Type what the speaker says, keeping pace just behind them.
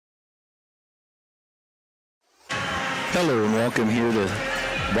Hello and welcome here to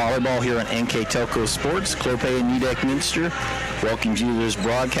volleyball here on NKTelco Sports. Clope and Nidek Minster welcomes you to this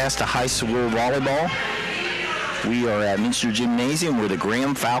broadcast of high school volleyball. We are at Minster Gymnasium where the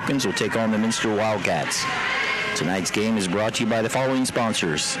Graham Falcons will take on the Minster Wildcats. Tonight's game is brought to you by the following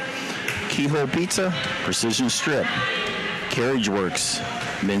sponsors: Keyhole Pizza, Precision Strip, Carriage Works,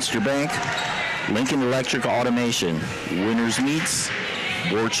 Minster Bank, Lincoln Electric Automation, Winners Meats,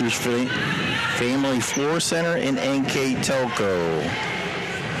 Borchers Family Floor Center, and NKTelco.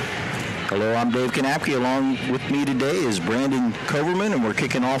 Hello, I'm Dave Kanapke. Along with me today is Brandon Coverman, and we're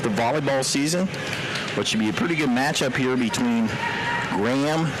kicking off the volleyball season. What should be a pretty good matchup here between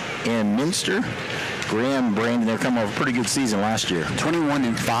Graham and Minster. Graham, Brandon, they're coming off a pretty good season last year.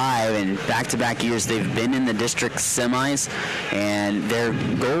 21-5, and back-to-back years they've been in the district semis, and their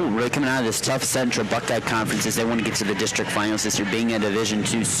goal really coming out of this tough Central Buckeye Conference is they want to get to the district finals this year. Being a Division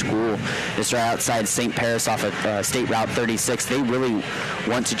II school, just right outside St. Paris off of State Route 36, they really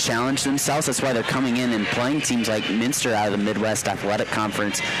want to challenge themselves. That's why they're coming in and playing teams like Minster out of the Midwest Athletic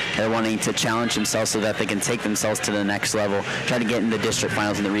Conference. They're wanting to challenge themselves so that they can take themselves to the next level, try to get in the district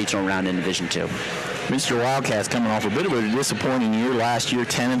finals in the regional round in Division II. Minster Wildcats coming off a bit of a disappointing year last year,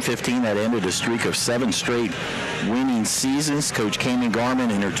 10-15. That ended a streak of 7 straight winning seasons. Coach Kamen Garman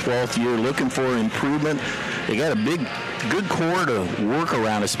in her 12th year looking for improvement. They got a good core to work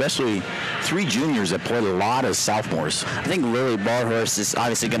around, especially 3 juniors that played a lot as sophomores. I think Lily Barhorse is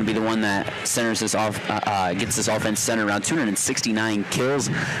obviously going to be the one that centers this off, gets this offense centered around 269 kills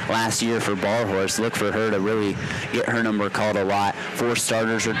last year for Barhorse. Look for her to really get her number called a lot. 4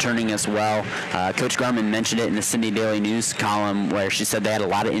 starters returning as well. Coach Garman mentioned it in the Cindy Daily News column where she said they had a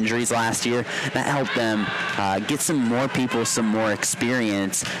lot of injuries last year. That helped them get some more people, some more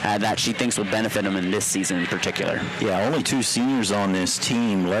experience that she thinks will benefit them in this season in particular. Yeah, only 2 seniors on this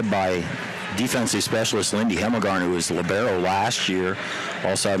team, led by defensive specialist Lindy Hemmelgarn, who was libero last year.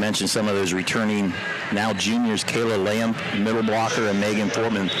 Also, I mentioned some of those returning now juniors, Kayla Lamb, middle blocker, and Megan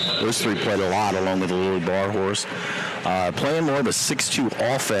Fortman. Those 3 played a lot along with Lily Barhorse. Playing more of a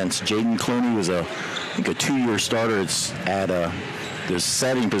 6-2 offense, Jaden Clooney was I think a 2-year starter at the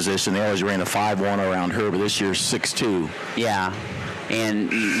setting position. They always ran a 5-1 around her, but this year's 6-2. Yeah.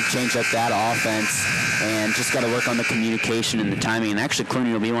 And you change up that offense and just got to work on the communication and the timing. And actually,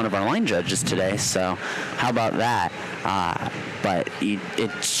 Clooney will be one of our line judges today, so how about that? But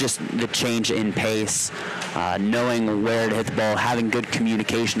it's just the change in pace, knowing where to hit the ball, having good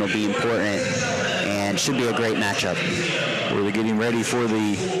communication will be important, and should be a great matchup. We're getting ready for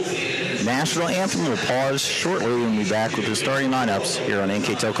the national anthem. We'll pause shortly and we'll be back with the starting lineups here on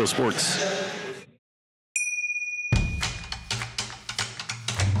NKTelco Sports.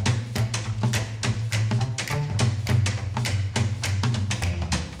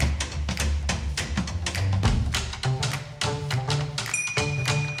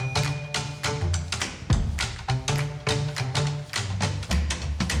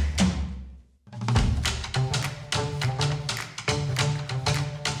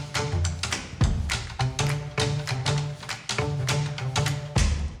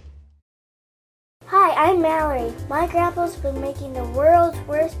 I'm Mallory. My grandpa's been making the world's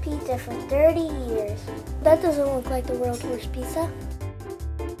worst pizza for 30 years. That doesn't look like the world's worst pizza.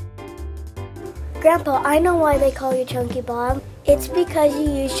 Grandpa, I know why they call you Chunky Bob. It's because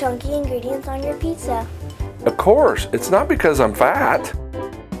you use chunky ingredients on your pizza. Of course, it's not because I'm fat.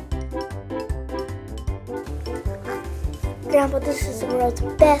 Grandpa, this is the world's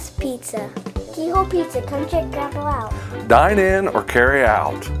best pizza. Keyhole Pizza, come check Grandpa out. Dine in or carry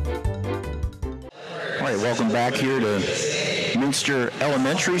out. All right, welcome back here to Minster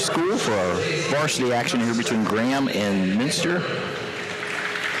Elementary School for our varsity action here between Graham and Minster.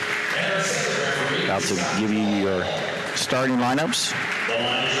 About to give you your starting lineups.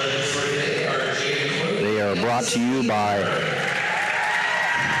 They are brought to you by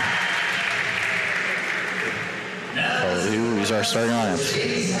who is our starting lineups?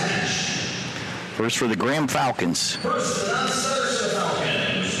 First for the Graham Falcons.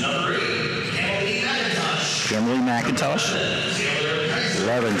 Emily McIntosh,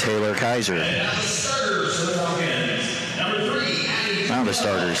 11 Taylor Kaiser. Now the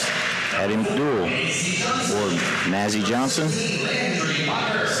starters: Addie McDougal, or Mazzy Johnson,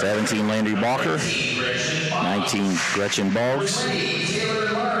 17 Landry Balker, 19 Gretchen Boggs,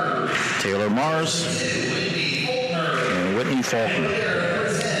 Taylor Mars, and Whitney Faulkner.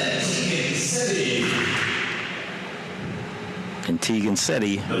 And Tegan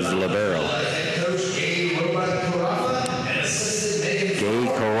Setti is the libero. Gay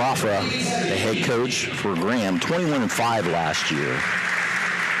Carafa, the head coach for Graham, 21-5 last year.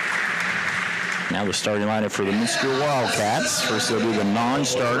 Now the starting lineup for the Minster Wildcats. First they'll do the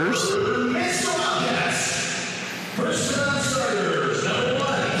non-starters. First non-starters, number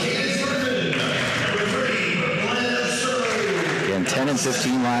 1, Katie Griffin. Number 3, Glenn Sterling. Again, 10 and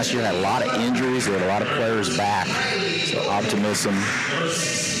 15 last year. Had a lot of injuries. They had a lot of players back. So optimism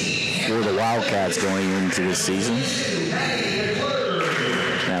for the Wildcats going into this season.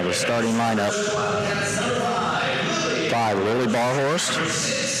 Now the starting lineup. 5, Lily Barhorst.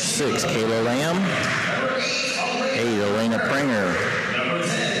 6, Kayla Lamb. 8, Elena Pringer.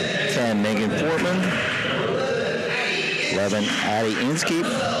 10, Megan Portman. 11, Addie Inskeep.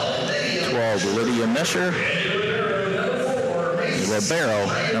 12, Lydia Mesher. Libero,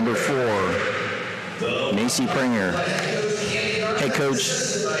 number 4, Macy Pringer. Head coach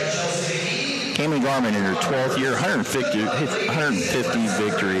Cameron Garman in her 12th year, 150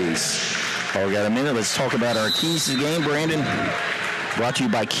 victories. Oh, we got a minute. Let's talk about our keys to the game, Brandon. Brought to you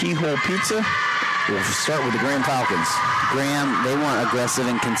by Keyhole Pizza. We'll start with the Graham Falcons. Graham, they want aggressive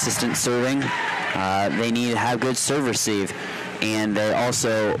and consistent serving. They need to have good serve receive, and they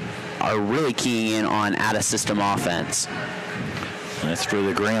also are really keying in on out-of-system offense. That's for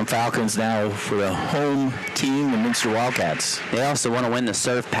the Graham Falcons. Now for the home team, the Minster Wildcats. They also want to win the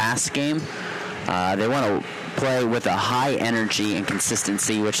serve-pass game. They want to play with a high energy and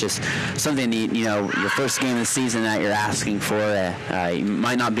consistency, which is something, your first game of the season that you're asking for. You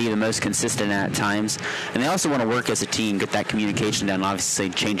might not be the most consistent at times. And they also want to work as a team, get that communication down, obviously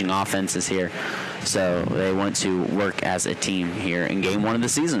changing offenses here. So they want to work as a team here in game 1 of the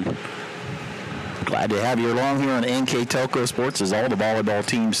season. Glad to have you along here on NKTelco Sports as all the volleyball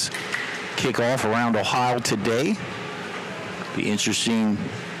teams kick off around Ohio today. Be interesting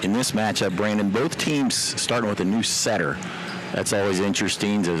in this matchup, Brandon. Both teams starting with a new setter. That's always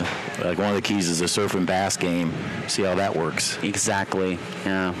interesting. Like one of the keys is the surf and bass game. See how that works. Exactly.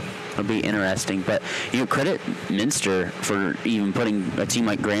 Yeah. It'll be interesting. But, credit Minster for even putting a team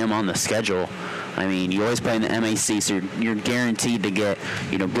like Graham on the schedule. I mean, you always play in the MAC, so you're guaranteed to get,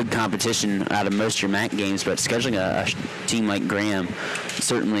 good competition out of most of your MAC games. But scheduling a team like Graham,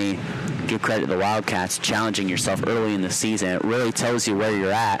 certainly give credit to the Wildcats, challenging yourself early in the season. It really tells you where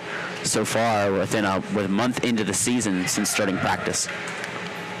you're at so far with a month into the season since starting practice.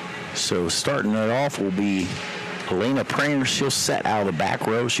 So starting it off will be Elena Pranger. She'll set out of the back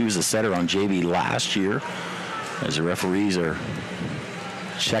row. She was a setter on JV last year, as the referees are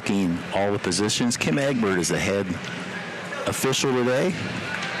checking all the positions. Kim Egbert is the head official today.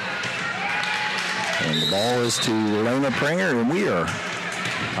 And the ball is to Elena Pranger, and we are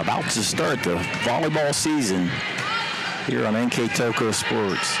about to start the volleyball season here on NKTelco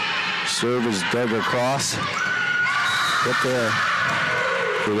Sports. Serve is dug across. Hit there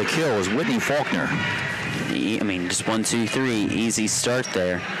for the kill is Whitney Faulkner. I mean, just 1, 2, 3. Easy start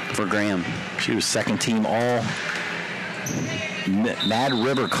there for Graham. She was second team all Mad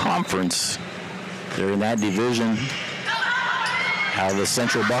River Conference. They're in that division out of the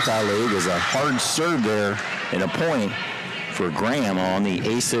Central Buckeye League. Is a hard serve there and a point for Graham on the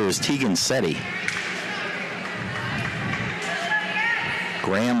ace there is Tegan Setti.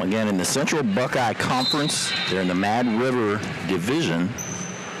 Graham again in the Central Buckeye Conference. They're in the Mad River division.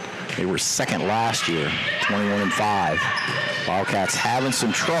 They were second last year, 21-5. Wildcats having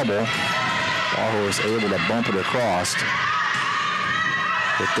some trouble. Barhorse able to bump it across.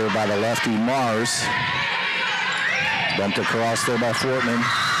 Hit there by the lefty Mars. Bumped across there by Fortman.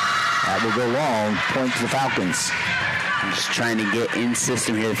 That will go long. Point to the Falcons. I'm just trying to get in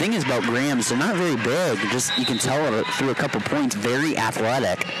system here. The thing is about Graham is they're not very big. Just you can tell it through a couple points. Very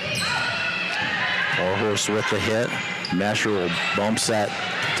athletic. Barhorse with the hit. Mesher will bump set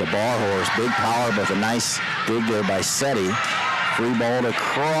to Barhorse. Big power, but a nice dig there by Setti. Free ball to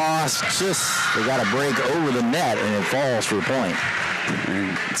cross. They got a break over the net, and it falls for a point.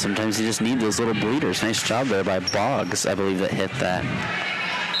 And sometimes you just need those little bleeders. Nice job there by Boggs, I believe, that hit that.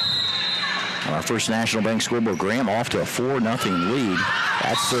 On our first National Bank scoreboard, Graham off to a 4-0 lead.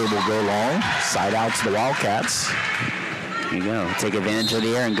 That serve will go long. Side out to the Wildcats. There you go. Take advantage of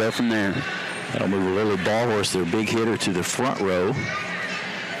the air and go from there. That'll move Lily Ballhorse, their big hitter, to the front row.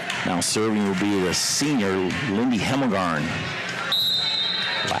 Now serving will be the senior, Lindy Hemmelgarn.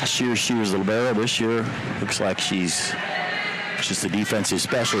 Last year she was the libero. This year looks like she's just a defensive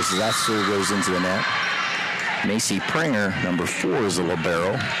specialist as that serve goes into the net. Macy Pringer, number 4, is the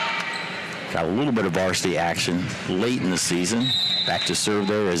libero. Got a little bit of varsity action late in the season. Back to serve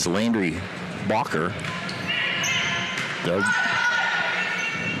there is Landry Balker. Dug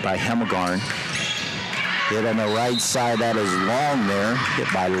by Hemmelgarn. Hit on the right side, that is long there. Hit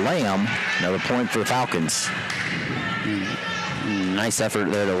by Lamb. Another point for the Falcons. nice effort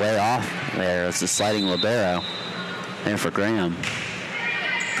there to lay off there. It's a sliding libero there for Graham.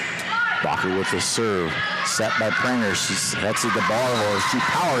 Bacher with the serve. Set by Prenger. She sets it to Barhorse. She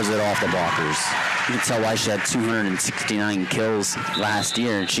powers it off the blockers. You can tell why she had 269 kills last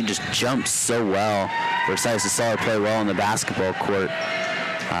year, and she just jumps so well. We're excited to see her play well on the basketball court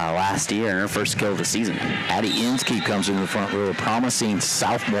last year in her first kill of the season. Addie Inskeep comes in the front row. A promising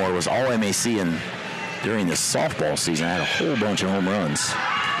sophomore, was all MAC and during the softball season. Had a whole bunch of home runs.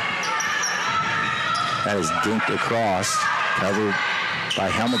 That is dinked across, covered by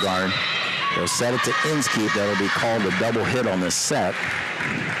Helmegard. They'll set it to Inskeep. That'll be called a double hit on this set.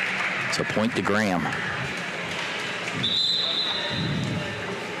 So point to Graham.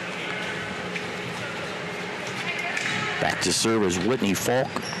 Back to serve is Whitney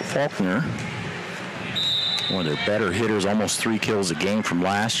Faulkner. One of their better hitters, almost 3 kills a game from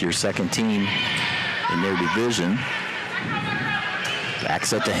last year, second team in their division. Back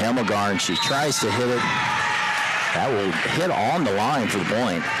set to Helmegard, and she tries to hit it. That will hit on the line for the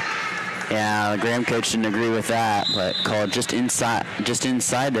point. Yeah, the Graham coach didn't agree with that, but called just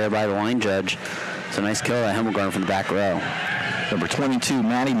inside there by the line judge. It's a nice kill by Helmegard from the back row. Number 22,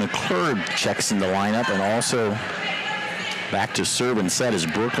 Maddie McClurg checks in the lineup, and also back to serve and set is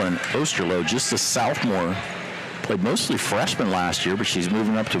Brooklyn Osterloh, just a sophomore. Played mostly freshman last year, but she's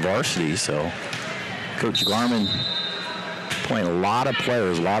moving up to varsity, so Coach Garman playing a lot of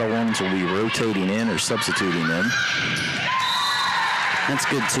players. A lot of ones will be rotating in or substituting in. That's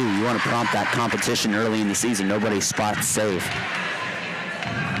good, too. You want to prompt that competition early in the season. Nobody's spot's safe.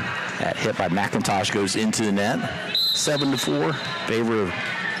 That hit by McIntosh goes into the net. 7-4. Favor of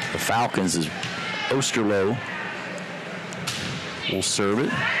the Falcons is Osterloh will serve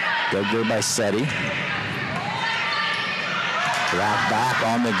it. Dug there by Seti. Wrap back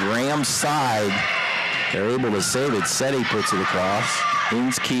on the Graham side. They're able to save it. Seti puts it across.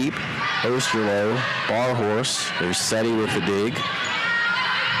 Inskeep, Osterloh, Barhorse. There's Seti with the dig.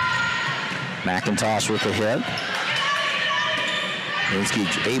 McIntosh with the hit. Inskeep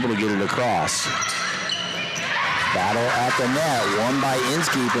able to get it across. Battle at the net, won by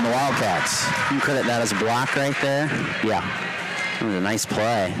Inskeep and the Wildcats. You can credit that as a block right there. Yeah. It was a nice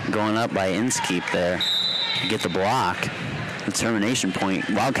play going up by Inskeep there to get the block. The termination point.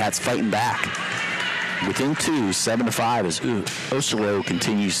 Wildcats fighting back. Within 2, 7-5 as Osterloh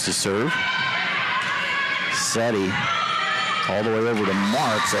continues to serve. Seti all the way over to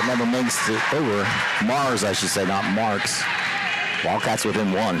Marks. That never makes it over. Mars, I should say, not Marks. Wildcats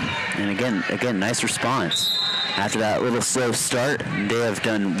within 1. And again, nice response. After that little slow start, they have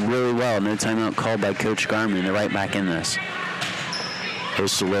done really well. No timeout called by Coach Garman. They're right back in this.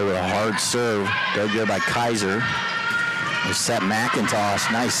 Osterloh with a hard serve. Dug there by Kaiser. They set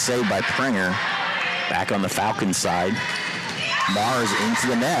McIntosh. Nice save by Prenger. Back on the Falcons side. Mars into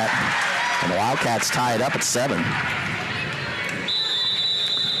the net. And the Wildcats tie it up at 7.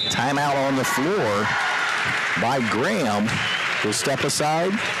 Timeout on the floor by Graham. We'll step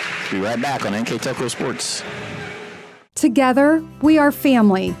aside. Be right back on NKTelco Sports. Together, we are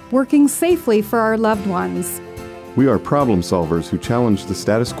family, working safely for our loved ones. We are problem solvers who challenge the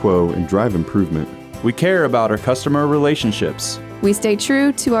status quo and drive improvement. We care about our customer relationships. We stay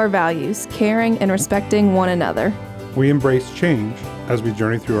true to our values, caring and respecting one another. We embrace change as we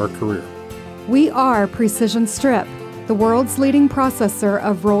journey through our career. We are Precision Strip, the world's leading processor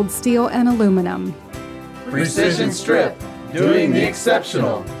of rolled steel and aluminum. Precision Strip, doing the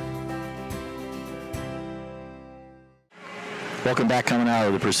exceptional. Welcome back, coming out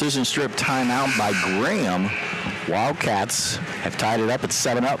of the Precision Strip timeout by Graham. Wildcats have tied it up at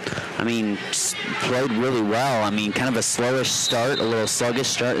 7-up. I mean, played really well. I mean, kind of a slowish start, a little sluggish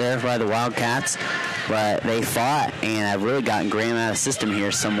start there by the Wildcats, but they fought, and have really gotten Graham out of system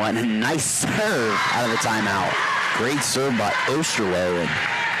here somewhat. And a nice serve out of the timeout. Great serve by Osterloh, and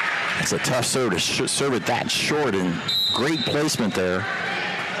it's a tough serve to serve it that short, and great placement there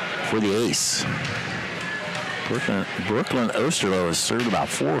for the ace. Brooklyn Osterloh has served about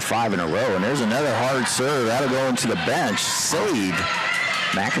 4 or 5 in a row, and there's another hard serve. That'll go into the bench. Saved.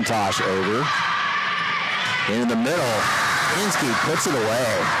 McIntosh over. Into the middle. Inskeep puts it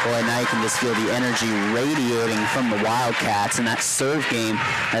away. Boy, now you can just feel the energy radiating from the Wildcats, and that serve game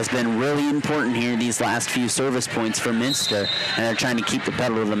has been really important here these last few service points for Minster, and they're trying to keep the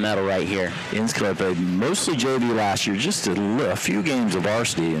pedal to the metal right here. Inskeep played mostly JV last year, just a few games of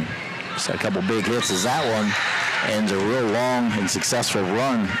varsity, and just had a couple big hits as that one ends a real long and successful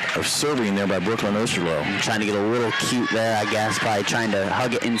run of serving there by Brooklyn Osterloh. Trying to get a little cute there, I guess, by trying to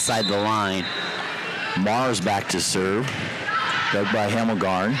hug it inside the line. Mars back to serve. Dug by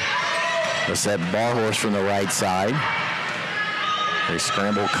Hemmelgarn. Let's set Barhorse from the right side. They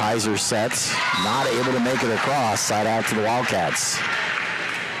scramble. Kaiser sets. Not able to make it across. Side out to the Wildcats.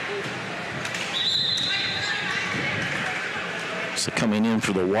 So coming in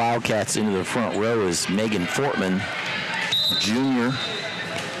for the Wildcats into the front row is Megan Fortman, junior.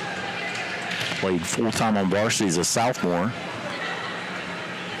 Played full-time on varsity as a sophomore.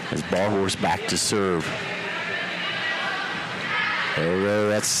 As Barhorse back to serve. There we go.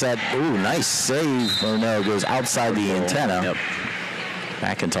 That's set. Ooh, nice save. Oh, no, it goes outside the antenna. Yep.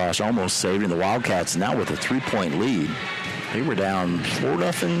 McIntosh almost saved, and the Wildcats now with a 3-point lead. They were down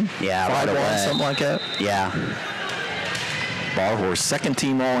 4-0. Yeah, 5-1, something like that. Yeah. Barhorse, second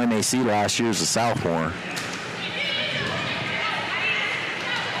team All-MAC last year as a sophomore.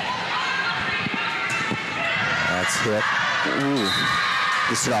 That's hit. Ooh.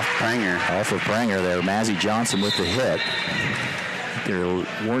 Just hit off Pranger. Off of Pranger there. Mazzy Johnson with the hit. They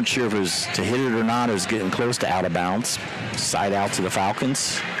weren't sure if it was to hit it or not. It was getting close to out of bounds. Side out to the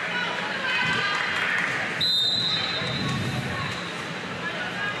Falcons.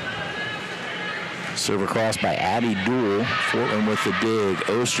 Serve across by Abby Dool. Fortland with the dig.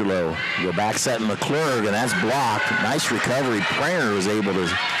 Osterloh. Go back set McClurg, and that's blocked. Nice recovery. Pranger was able to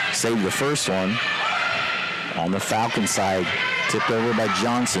save the first one. On the Falcon side, tipped over by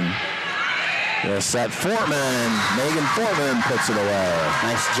Johnson. They'll set Fortman, and Megan Fortman puts it away.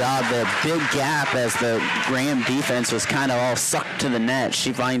 Nice job. The big gap as the Graham defense was kind of all sucked to the net.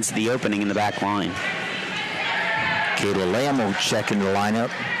 She finds the opening in the back line. Kayla Lamb will check into the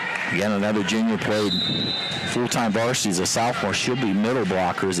lineup. Again, another junior, played full-time varsity as a sophomore. She'll be middle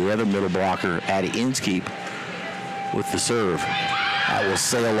blockers. The other middle blocker, Addie Inskeep, with the serve. That will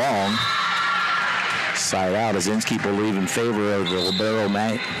sail along. Side out as Inskeep will leave in favor of the libero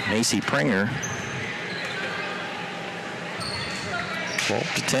Macy Pranger.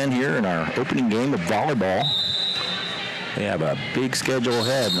 12-10 here in our opening game of volleyball. We have a big schedule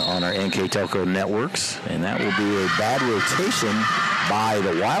ahead on our NKTelco networks, and that will be a bad rotation by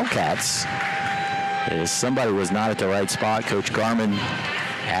the Wildcats. As somebody was not at the right spot, Coach Garman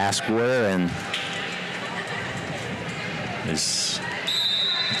asked where, and if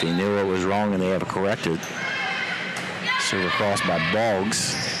they knew what was wrong and they have corrected. Serve across by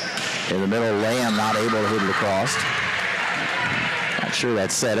Boggs. In the middle, Lamb not able to hit it across. Not sure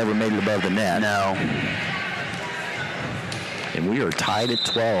that set ever made it above the net. No. And we are tied at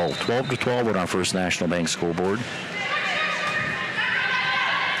 12. 12-12 on our First National Bank scoreboard.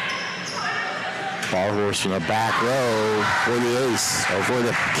 Barhorse from the back row for the ace, or for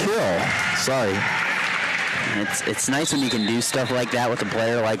the kill. Sorry. It's nice when you can do stuff like that with a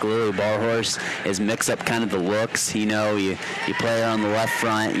player like Lily Barhorse, is mix up kind of the looks. You know, you play her on the left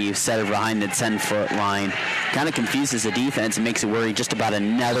front, you set her behind the 10-foot line. Kind of confuses the defense and makes it worry just about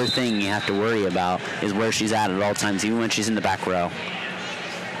another thing you have to worry about is where she's at all times, even when she's in the back row.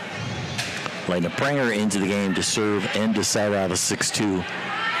 Lena Pranger into the game to serve and to set out a 6-2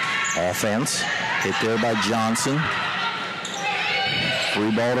 offense. Hit there by Johnson.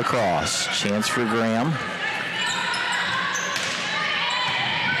 Free ball across. Chance for Graham.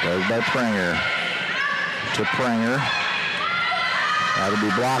 Goes by Pranger. To Pranger. That'll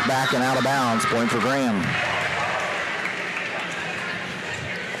be blocked back and out of bounds. Point for Graham.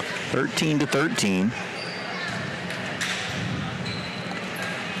 13-13.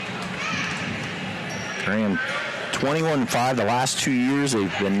 Graham 21-5 the last 2 years.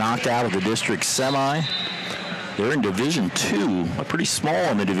 They've been knocked out of the district semi. They're in Division II. Pretty small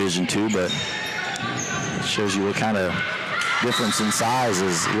in the Division II, but it shows you what kind of difference in size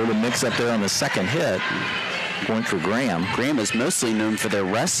is. A little mix up there on the second hit. Point for Graham. Graham is mostly known for their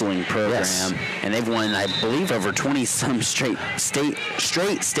wrestling program, yes. And they've won, I believe, over 20-some straight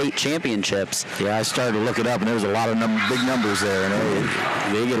state championships. Yeah, I started to look it up, and there was a lot of big numbers there.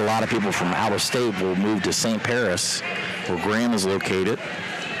 And they get a lot of people from out of state will move to St. Paris, where Graham is located.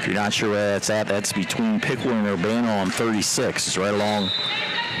 If you're not sure where that's at, that's between Pickler and Urbana on 36. It's right along,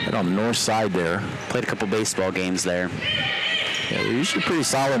 right on the north side there. Played a couple baseball games there. Yeah, they're usually pretty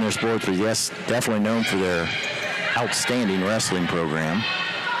solid in their sports, but yes, definitely known for their outstanding wrestling program.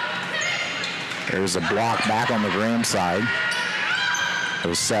 There's a block back on the Graham side. It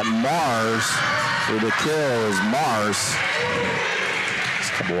was set Mars for the kill is Mars.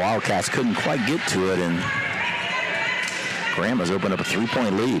 These couple Wildcats couldn't quite get to it, and Graham has opened up a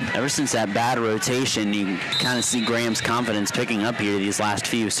 3-point lead. Ever since that bad rotation, you kind of see Graham's confidence picking up here these last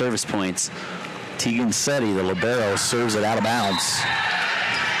few service points. Tegan Setti, the libero, serves it out of bounds.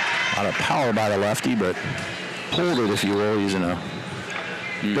 A lot of power by the lefty, but pulled it, if you will, using a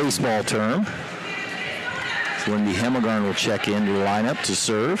baseball term. Wendy Hemmelgarn will check into the lineup to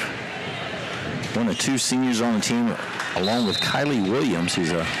serve. One of two seniors on the team along with Kylie Williams,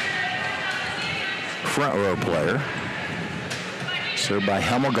 who's a front row player. Served by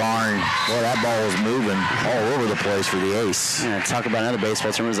Hemmelgarn. Boy, that ball was moving all over the place for the ace. Yeah, talk about another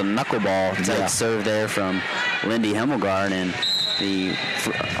baseball term. It was a knuckleball type serve there from Lindy Hemmelgarn, and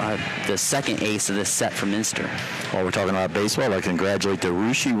the second ace of this set for Minster. While we're talking about baseball, I'd like to congratulate the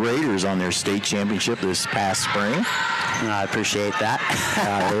Russia Raiders on their state championship this past spring. I appreciate that.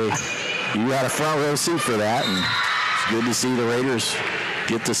 You had a front row seat for that, and it's good to see the Raiders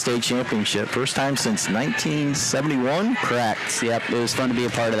get the state championship. First time since 1971? Correct. Yep. It was fun to be a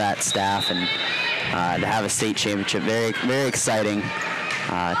part of that staff and to have a state championship. Very, very exciting.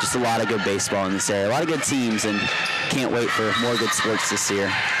 Just a lot of good baseball in this area. A lot of good teams, and can't wait for more good sports this year.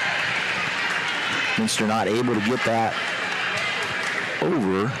 Minster not able to get that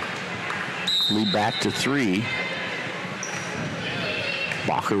over. Lead back to 3.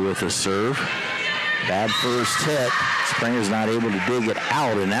 Bacher with a serve. Bad first hit. Springer's not able to dig it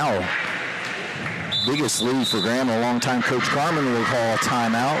out, and now biggest lead for Graham in a long time. Coach Carmen will call a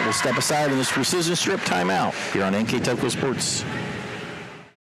timeout. We'll step aside in this precision strip timeout here on NKTelco Sports.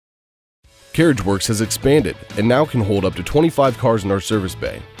 CarriageWorks has expanded and now can hold up to 25 cars in our service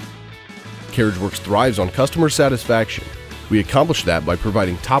bay. CarriageWorks thrives on customer satisfaction. We accomplish that by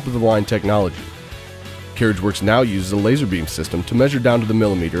providing top-of-the-line technology. CarriageWorks now uses a laser beam system to measure down to the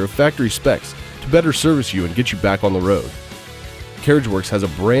millimeter of factory specs to better service you and get you back on the road. CarriageWorks has a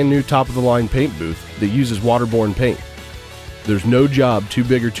brand new top-of-the-line paint booth that uses waterborne paint. There's no job too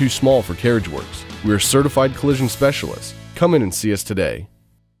big or too small for CarriageWorks. We're certified collision specialists. Come in and see us today.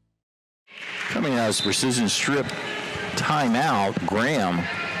 Coming out of this precision strip timeout, Graham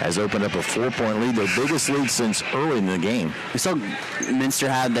has opened up a 4-point lead, their biggest lead since early in the game. We saw Minster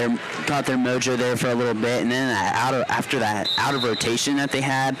got their mojo there for a little bit, and then after that out of rotation that they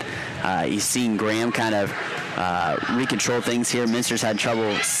had, you've seen Graham kind of recontrol things here. Minster's had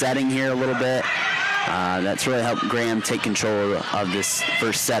trouble setting here a little bit. That's really helped Graham take control of this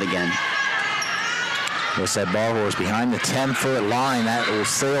first set again. What's that ball horse behind the 10-foot line? That will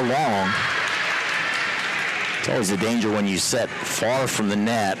sail long. It's always a danger when you set far from the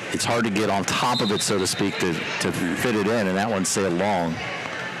net. It's hard to get on top of it, so to speak, to fit it in, and that one sailed long.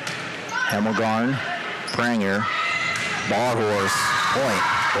 Hemmelgarn, Pranger, ball horse, point.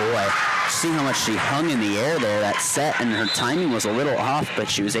 Boy, see how much she hung in the air there that set, and her timing was a little off, but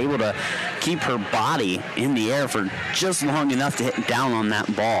she was able to keep her body in the air for just long enough to hit down on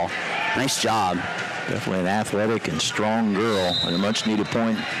that ball. Nice job. Definitely an athletic and strong girl, and a much-needed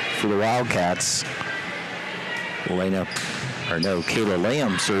point for the Wildcats. Kayla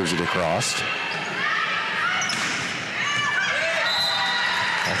Lamb serves it across.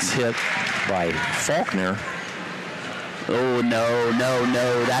 That's hit by Faulkner. Oh, no.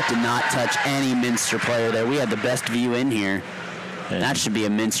 That did not touch any Minster player there. We had the best view in here. And that should be a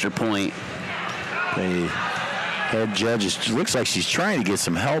Minster point. The head judge looks like she's trying to get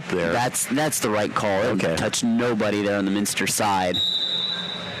some help there. That's the right call. It didn't touch nobody there on the Minster side.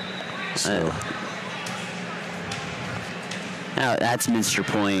 That's Minster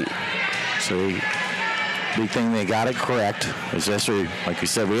point. So, big thing they got it correct. Especially, like we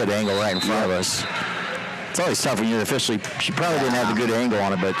said, we had the angle right in front of us. It's always tough when you're officially. She probably didn't have a good angle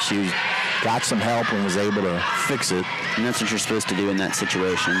on it, but she got some help and was able to fix it. And that's what you're supposed to do in that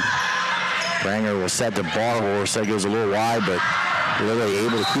situation. Pranger will set the ball horse. That goes a little wide, but really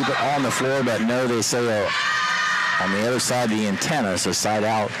able to keep it on the floor. But no, they say on the other side of the antenna, so side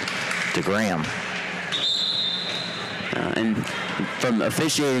out to Graham. And from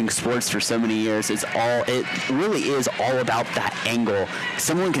officiating sports for so many years, it really is all about that angle.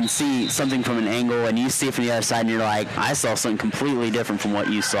 Someone can see something from an angle, and you see it from the other side, and you're like, I saw something completely different from what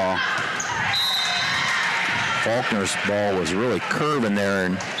you saw. Faulkner's ball was really curving there,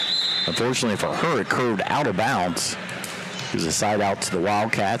 and unfortunately for her, it curved out of bounds. It was a side out to the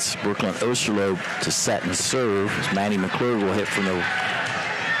Wildcats. Brooklyn Osterloh to set and serve, as Maddie McClure will hit from the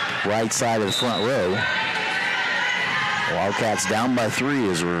right side of the front row. Wildcats down by 3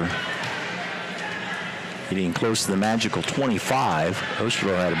 as we're getting close to the magical 25.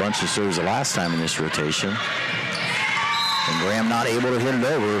 Osterloh had a bunch of serves the last time in this rotation. And Graham not able to hit it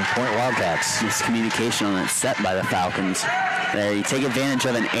over. Point Wildcats. Miscommunication on that set by the Falcons. There, you take advantage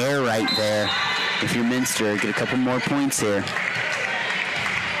of an error right there. If you're Minster, get a couple more points here.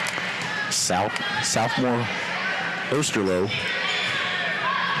 Sophomore Osterloh.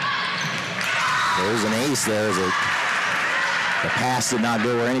 There's an ace there as the pass did not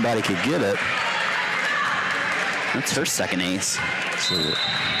go where anybody could get it. That's her second ace. So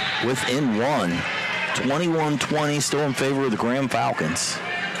within one, 21-20, still in favor of the Graham Falcons.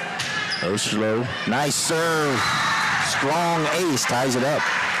 Osterloh, nice serve. Strong ace ties it up.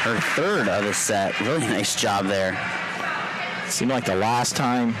 Her third of the set. Really nice job there. Seemed like the last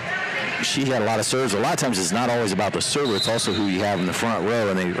time she had a lot of serves. A lot of times it's not always about the server, it's also who you have in the front row.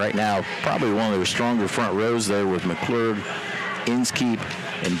 And they, right now, probably one of their stronger front rows there with McClurg, Inskeep,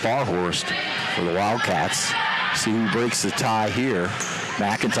 and Barhorst for the Wildcats. See who breaks the tie here.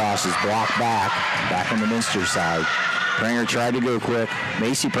 McIntosh is blocked back on the Minster side. Prenger tried to go quick.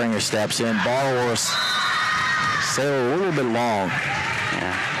 Macy Prenger steps in. Barhorst sailed a little bit long.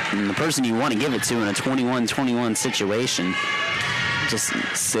 Yeah, and the person you want to give it to in a 21-21 situation just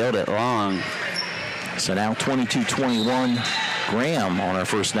sailed it long. So now 22-21, Graham on our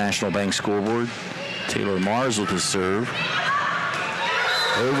First National Bank scoreboard. Taylor Mars with his serve.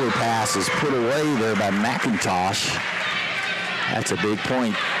 Overpass is put away there by McIntosh. That's a big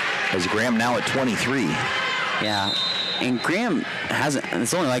point as Graham now at 23. Yeah, and Graham hasn't,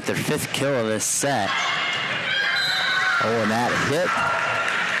 it's only like their 5th kill of this set. Oh, and that hit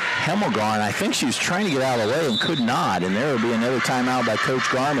Hemmelgarn. I think she was trying to get out of the way and could not. And there will be another timeout by Coach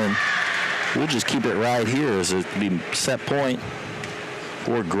Garman. We'll just keep it right here as it be set point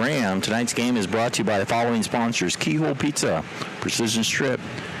for Graham. Tonight's game is brought to you by the following sponsors: Keyhole Pizza, Precision Strip,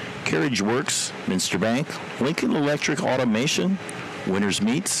 Carriage Works, Minster Bank, Lincoln Electric Automation, Winners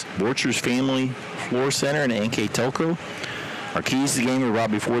Meats, Borcher's Family Floor Center, and NKTelco. Our keys to the game were brought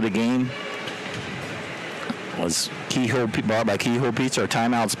before the game. Was brought by Keyhole Pizza, our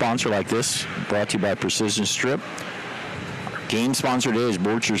timeout sponsor like this, brought to you by Precision Strip. Our game sponsor today is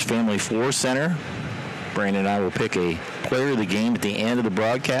Borcher's Family Floor Center. Brandon and I will pick a player of the game at the end of the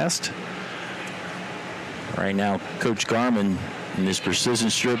broadcast. Right now, Coach Garman in this Precision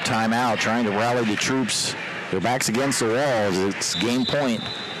Strip timeout trying to rally the troops. Their backs against the walls. It's game point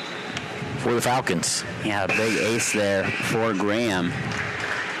for the Falcons. Yeah, a big ace there for Graham.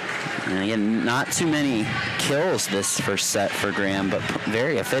 And again, not too many kills this first set for Graham, but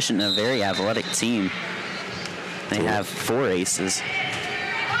very efficient and a very athletic team. They have 4 aces.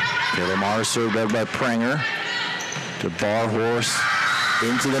 Taylor Mars served over by Prenger to Barhorst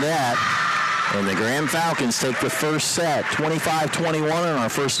into the net. And the Graham Falcons take the first set, 25-21 on our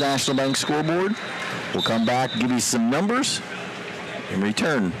First National Bank scoreboard. We'll come back and give you some numbers in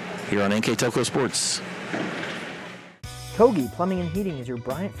return here on NKTelco Sports. Kogi Plumbing and Heating is your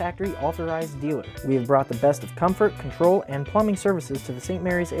Bryant Factory authorized dealer. We have brought the best of comfort, control, and plumbing services to the St.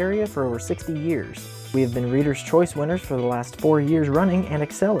 Mary's area for over 60 years. We have been Reader's Choice winners for the last 4 years running and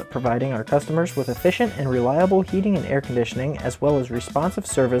excel at providing our customers with efficient and reliable heating and air conditioning, as well as responsive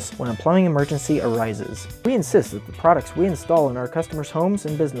service when a plumbing emergency arises. We insist that the products we install in our customers' homes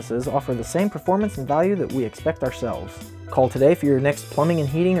and businesses offer the same performance and value that we expect ourselves. Call today for your next plumbing and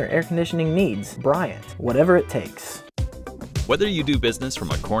heating or air conditioning needs. Bryant, whatever it takes. Whether you do business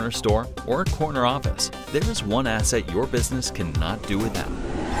from a corner store or a corner office, there is one asset your business cannot do without: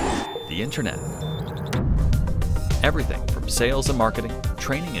 the Internet. Everything from sales and marketing,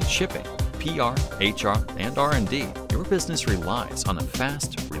 training and shipping, PR, HR, and R&D, your business relies on a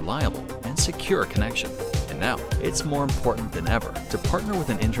fast, reliable, and secure connection. And now, it's more important than ever to partner with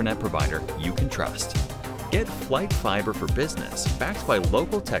an internet provider you can trust. Get Flight Fiber for Business, backed by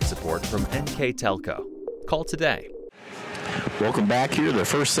local tech support from NKTelco. Call today. Welcome back here. The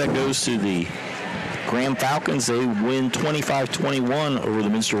first set goes to the Graham Falcons. They win 25-21 over the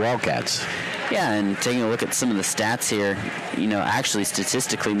Minster Wildcats. Yeah, and taking a look at some of the stats here, you know, actually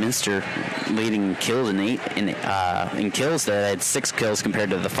statistically, Minster leading kills in kills there. They had 6 kills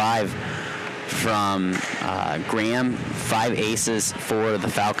compared to the 5 from Graham, 5 aces for the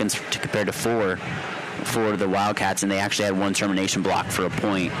Falcons compared to 4 for the Wildcats, and they actually had 1 termination block for a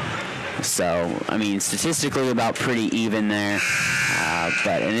point. So, I mean, statistically about pretty even there,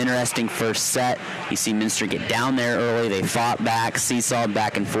 but an interesting first set. You see Minster get down there early. They fought back, seesawed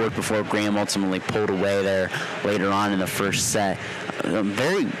back and forth before Graham ultimately pulled away there later on in the first set.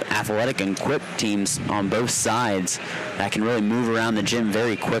 Very athletic and quick teams on both sides that can really move around the gym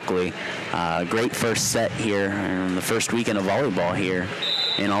very quickly. Great first set here on the first weekend of volleyball here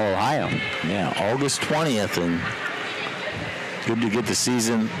in all Ohio. Yeah, August 20th, and good to get the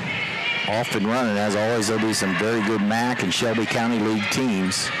season off and running. As always, there'll be some very good MAC and Shelby County League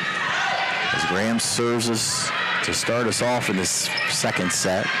teams. As Graham serves us to start us off in this second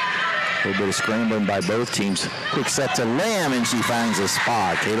set. A little bit of scrambling by both teams. Quick set to Lamb, and she finds a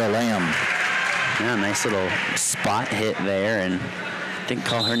spot. Kayla Lamb. Yeah, nice little spot hit there, and didn't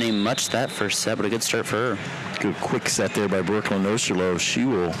call her name much that first set, but a good start for her. Good quick set there by Brooklyn Osterloh. She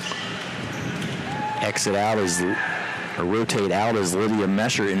will exit out or rotate out as Lydia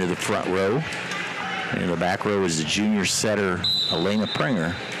Mesher into the front row. And in the back row is the junior setter, Elena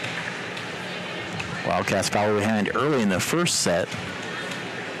Prenger. Wildcats foul behind early in the first set.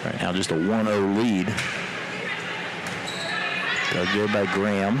 Right now just a 1-0 lead. Dug good by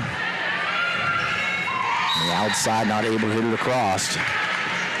Graham. On the outside, not able to hit it across.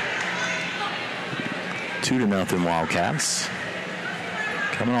 2-0 Wildcats.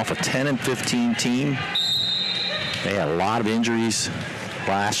 Coming off a 10-15 team. They had a lot of injuries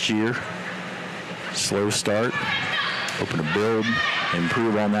last year. Slow start. Hoping to build,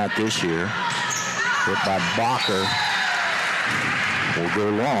 improve on that this year. Hit by Bacher. Will go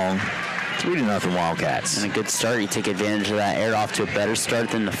long. 3-0 Wildcats. And a good start. You take advantage of that air off to a better start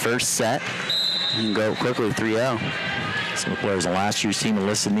than the first set. You can go quickly 3-0. Some of the players on last year's team,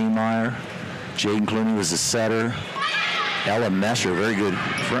 Alyssa Niemeyer. Jaden Clooney was the setter. Ella Mesher, very good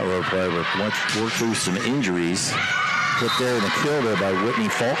front row player, but worked through some injuries. Hit there in the kill there by Whitney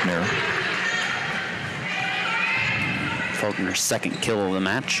Faulkner. Faulkner's second kill of the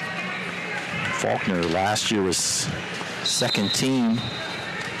match. Faulkner last year was second team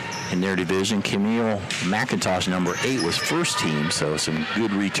in their division. Camille McIntosh, number 8, was first team, so some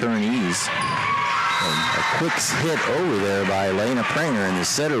good returnees. And a quick hit over there by Elena Pranger, and the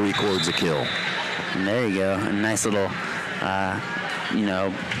setter records a kill. And there you go. A nice little,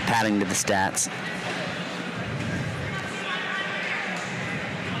 padding to the stats.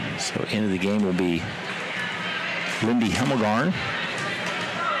 So into the game will be Lindy Hemmelgarn.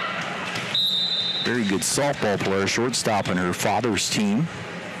 Very good softball player, shortstop in her father's team.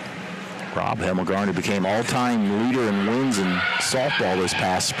 Rob Hemmelgarn, who became all-time leader in wins in softball this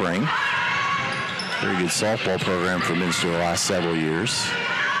past spring. Very good softball program for Minster the last several years.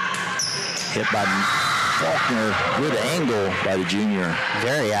 Hit by Faulkner, good angle by the junior.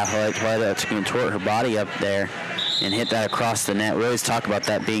 Very athletic player that's going to tort her body up there and hit that across the net. We always talk about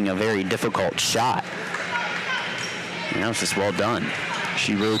that being a very difficult shot. And that was just well done.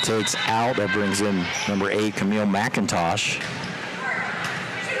 She rotates out. That brings in number 8, Camille McIntosh.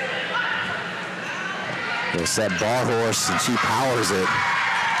 He'll set bar horse, and she powers it.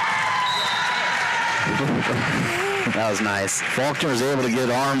 That was nice. Faulkner was able to get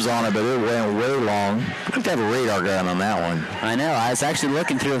arms on it, but it went way long. We have to have a radar gun on that one. I know. I was actually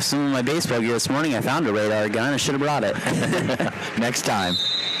looking through some of my baseball gear this morning. I found a radar gun. I should have brought it. Next time.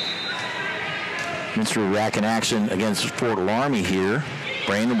 Minster back in action against Fort Laramie here.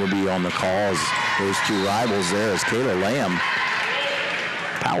 Brandon will be on the call as those two rivals there as Kayla Lamb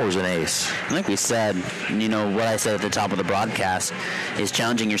powers an ace. Like we said, what I said at the top of the broadcast is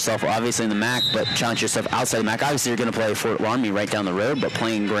challenging yourself, obviously in the MAC, but challenge yourself outside the MAC. Obviously, you're going to play Fort Laramie right down the road, but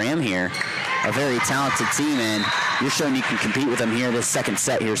playing Graham here, a very talented team, and you're showing you can compete with them here this second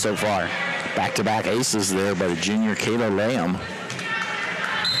set here so far. Back-to-back aces there by the junior Kayla Lamb.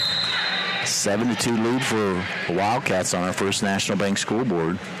 7-2 lead for the Wildcats on our first National Bank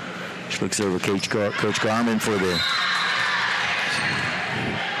scoreboard. She looks over Coach Garman for the...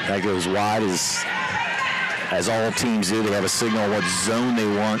 That goes wide as all teams do. They have a signal what zone they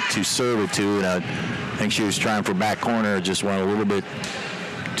want to serve it to. And I think she was trying for back corner, just went a little bit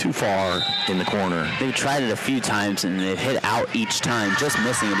too far in the corner. They've tried it a few times and they've hit out each time, just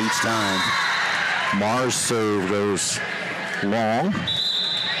missing it each time. Mars' serve goes long.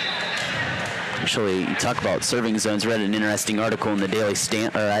 Actually, you talk about serving zones. Read an interesting article in the Daily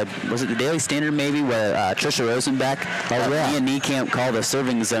Standard. Was it the Daily Standard maybe, where Trisha Rosenbeck, Mia Niekamp called the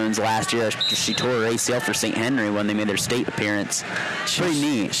serving zones last year. She tore her ACL for St. Henry when they made their state appearance. Pretty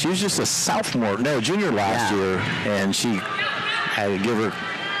neat. She was just a junior last year, and she had to give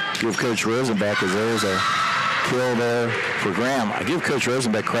Coach Rosenbeck, because there was a kill there for Graham. I give Coach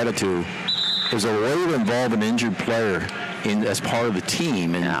Rosenbeck credit to. There's a way to involve an injured player as part of the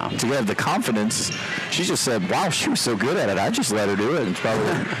team, and to have the confidence, she just said, wow, she was so good at it, I just let her do it, and she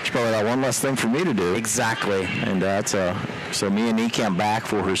probably got one less thing for me to do. Exactly. And so Mia Niekamp back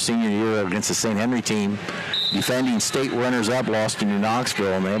for her senior year against the St. Henry team. Defending state runners-up, lost to New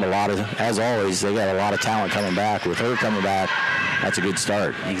Knoxville, and they have a lot of, as always, they got a lot of talent coming back. With her coming back, that's a good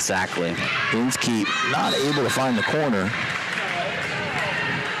start. Exactly. Inskeep not able to find the corner.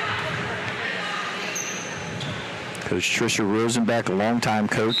 Coach Trisha Rosenbeck, a longtime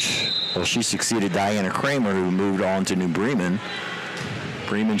coach. Well, she succeeded Diana Kramer, who moved on to New Bremen.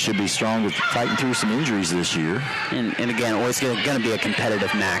 Bremen should be strong with fighting through some injuries this year. And again, always going to be a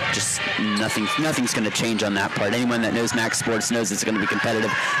competitive MAC. Just nothing's going to change on that part. Anyone that knows MAC sports knows it's going to be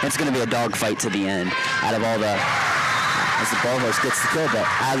competitive. It's going to be a dogfight to the end. Out of all the, as the ball horse gets the kill, but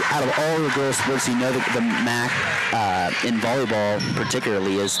out of all the girls sports, the MAC in volleyball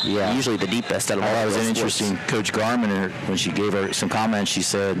particularly is usually the deepest out of all. That was an interesting. Coach Garman, when she gave her some comments, she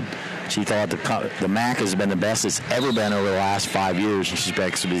said She thought the MAC has been the best it's ever been over the last 5 years, and she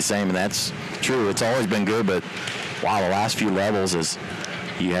expects it to be the same, and that's true. It's always been good, but wow, the last few levels is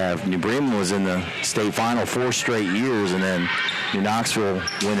you have New Bremen was in the state final 4 straight years, and then New Knoxville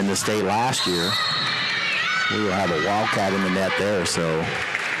winning the state last year. We will have a Wildcat in the net there, so.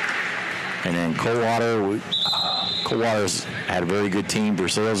 And then Coldwater's had a very good team.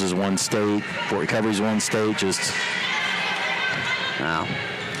 Versailles has won state. Fort Recovery's won state. Just, wow.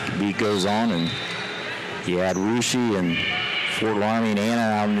 Beat goes on, and you had Russia and Fort Laramie and Anna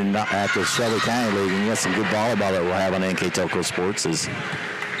out at the Shelby County League, and you got some good volleyball that we'll have on NKTelco Sports.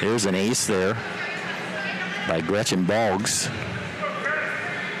 There's an ace there by Gretchen Boggs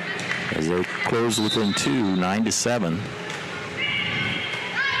as they close within 2, 9-7.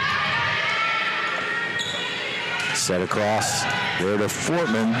 Set across there to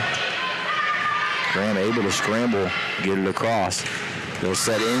Fortman. Graham able to scramble, get it across. They'll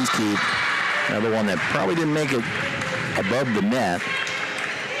set Inskeep. Another one that probably didn't make it above the net.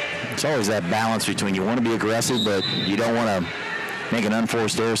 It's always that balance between you want to be aggressive, but you don't want to make an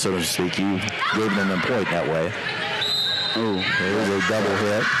unforced error, so to speak. You gave them a point that way. Oh, there's a double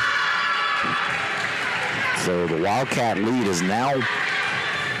hit. So the Wildcat lead is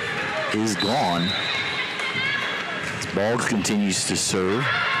gone. Boggs continues to serve.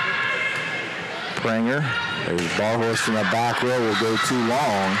 Pranger, there's Barhorse from the back row, will go too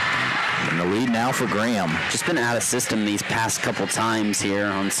long. And the lead now for Graham. Just been out of system these past couple times here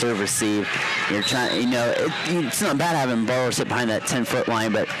on serve receive. You're trying, it's not bad having Barhorse sit behind that 10-foot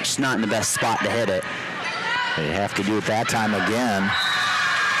line, but just not in the best spot to hit it. They have to do it that time again.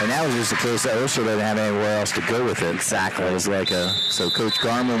 And that was just a case that Ursa didn't have anywhere else to go with it. Exactly. It was so Coach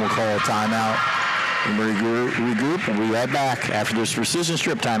Garman will call a timeout. And regroup, and we'll be right back after this precision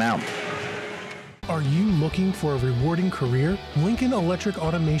strip timeout. Are you looking for a rewarding career? Lincoln Electric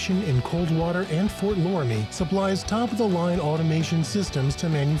Automation in Coldwater and Fort Laramie supplies top-of-the-line automation systems to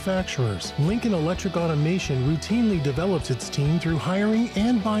manufacturers. Lincoln Electric Automation routinely develops its team through hiring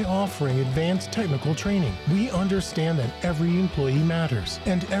and by offering advanced technical training. We understand that every employee matters,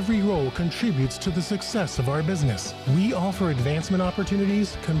 and every role contributes to the success of our business. We offer advancement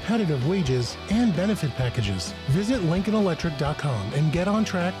opportunities, competitive wages, and benefit packages. Visit LincolnElectric.com and get on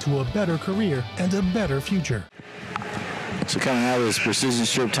track to a better career and a better future. So coming out of this precision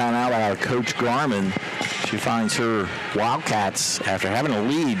strip timeout out of Coach Garman, she finds her Wildcats after having a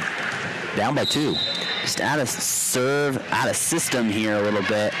lead down by 2. Just out of serve, out of system here a little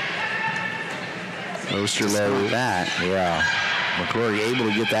bit. Osterloh, that. Yeah. McClure able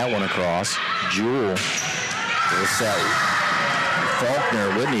to get that one across. Jewel will set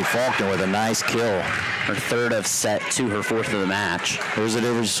Whitney Faulkner with a nice kill. Her third of set 2, her 4th of the match. There's a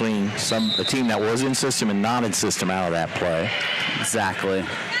difference between a team that was in system and not in system out of that play. Exactly.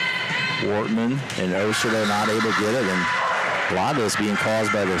 Wortman and Osterloh not able to get it, and a lot of this being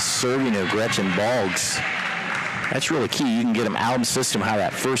caused by the serving of Gretchen Boggs. That's really key. You can get them out of the system, how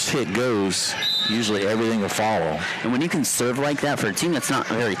that first hit goes. Usually everything will follow. And when you can serve like that for a team that's not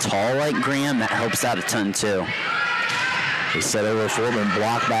very tall like Graham, that helps out a ton too. They set over Fortman,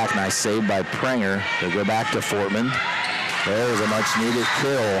 block back, nice save by Pranger. They go back to Fortman. There's a much-needed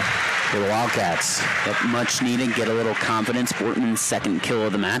kill for the Wildcats. Yep, much needed, get a little confidence. Fortman's second kill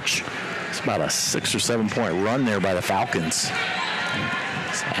of the match. It's about a 6 or 7 point run there by the Falcons.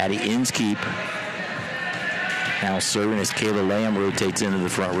 It's Addie Inskeep now serving as Kayla Lamb rotates into the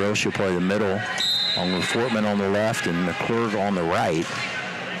front row. She'll play the middle, along with Fortman on the left and McClure on the right.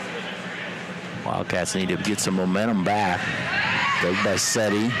 Wildcats need to get some momentum back. Dug by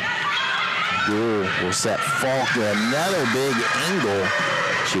Seti. Gould will set Faulkner. Another big angle.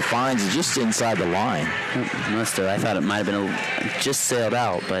 She finds it just inside the line. Must have. I thought it might have been just sailed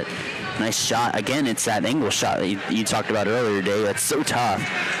out, but nice shot. Again, it's that angle shot that you talked about earlier, Dave. That's so tough,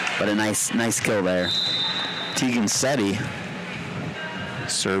 but a nice kill there. Tegan Seti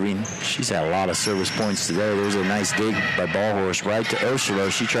serving. She's had a lot of service points today. There's a nice dig by Ballhorse right to Osterloh.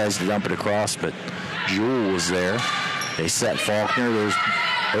 She tries to dump it across, but Jewel was there. They set Faulkner. There's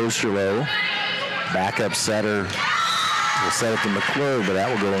Osterloh. Backup setter will set it to McClure, but that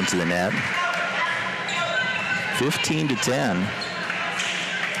will go into the net. 15-10.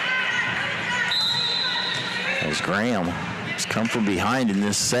 As Graham has come from behind in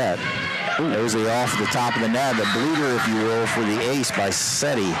this set. There's the off the top of the net, the bleeder, if you will, for the ace by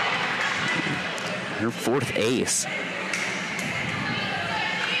Seti. Her 4th ace.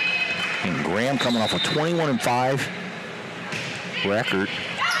 And Graham coming off a 21-5 record.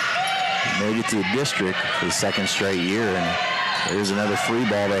 Made it to the district for the 2nd straight year, and there's another free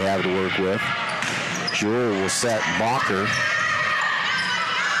ball they have to work with. Jewel will set Bacher.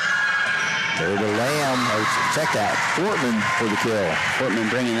 There to Lamb. Check that. Fortman for the kill. Fortman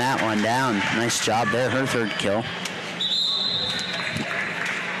bringing that one down. Nice job there. Her third kill.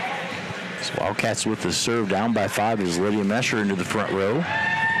 So Wildcats with the serve down by 5 as Lydia Mesher into the front row.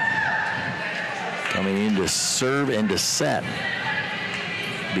 Coming in to serve and to set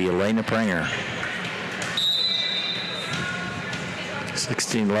be Elena Pranger.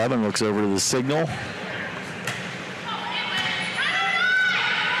 16-11 looks over to the signal.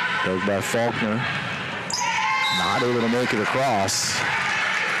 Dug by Faulkner. Not able to make it across.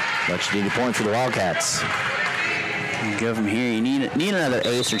 Much needed point for the Wildcats. You go from here. You need another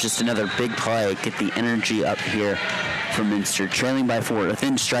ace or just another big play. Get the energy up here for Minster. Trailing by 4,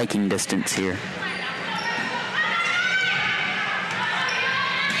 within striking distance here.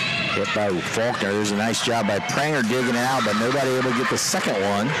 Hit by Faulkner. There's a nice job by Pranger digging it out, but nobody able to get the second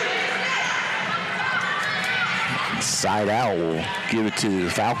one. Side out will give it to the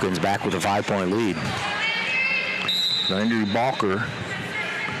Falcons back with a 5-point lead. Andrew Balker,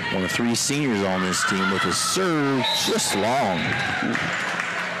 one of 3 seniors on this team, with a serve just long.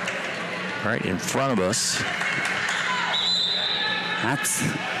 Right in front of us.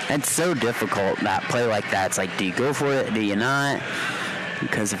 That's so difficult, that play like that. It's like, do you go for it? Do you not?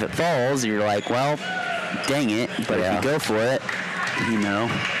 Because if it falls, you're like, well, dang it. But if you go for it, you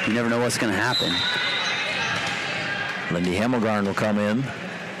never know what's going to happen. Lindy Hemmelgarn will come in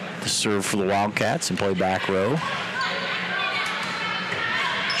to serve for the Wildcats and play back row.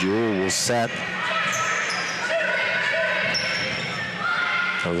 Jewel will set.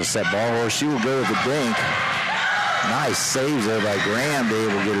 Will set ball horse. She will go with the dink. Nice saves there by Graham to be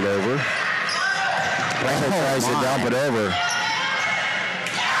able to get it over. Graham tries to dump it over.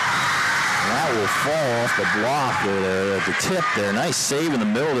 That will fall off the block there at the tip there. Nice save in the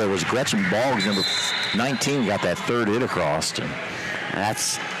middle there was Gretchen Boggs, number 19, got that third hit across. And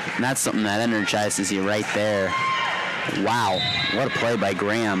that's something that energizes you right there. Wow, what a play by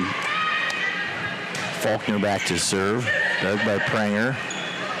Graham. Faulkner back to serve. Dug by Pranger.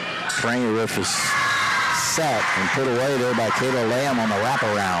 Pranger with the set and put away there by Kayla Lamb on the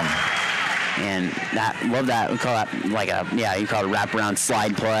wraparound. And love that. We call that you call it a wraparound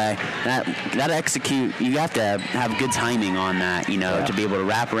slide play. That execute, you have to have good timing on that, to be able to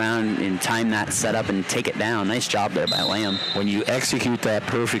wrap around and time that setup and take it down. Nice job there by Lamb. When you execute that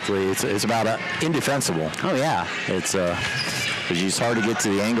perfectly, it's about indefensible. Oh yeah, it's hard to get to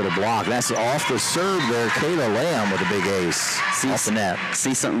the angle to block. That's off the serve there. Kayla Lamb with a big ace off the net.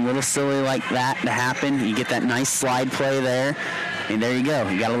 See something little silly like that to happen. You get that nice slide play there. And there you go.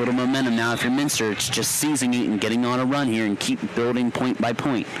 You got a little momentum now. If you're Minster, it's just seizing it and getting on a run here and keep building point by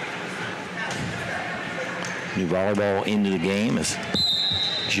point. New volleyball into the game is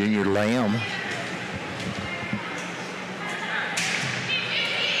Junior Lamb.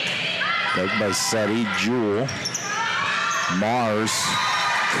 Dug by Seti. Jewel. Mars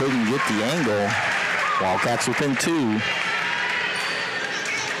couldn't get the angle. Wildcats within 2.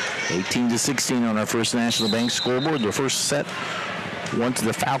 18-16 on our First National Bank scoreboard. The first set went to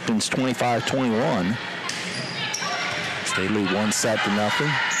the Falcons 25-21. They lead 1 set to nothing.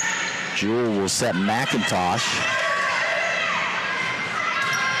 Jewel will set McIntosh.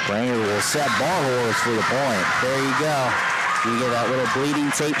 Pranger will set Barhorse for the point. There you go. You get that little bleeding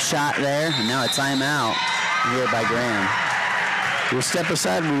tape shot there, and now a timeout here by Graham. We'll step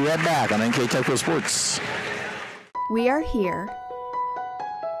aside and we'll be right back on NKTelco Sports. We are here.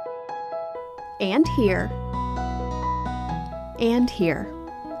 And here. And here.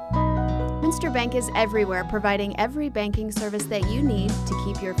 Minster Bank is everywhere, providing every banking service that you need to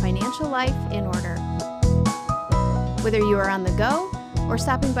keep your financial life in order. Whether you are on the go or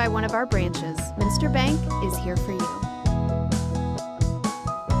stopping by one of our branches, Minster Bank is here for you.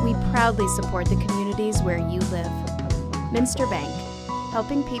 We proudly support the communities where you live. Minster Bank,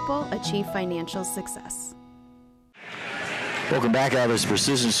 helping people achieve financial success. Welcome back out of this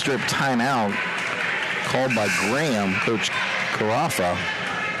precision strip timeout called by Graham, Coach Carafa.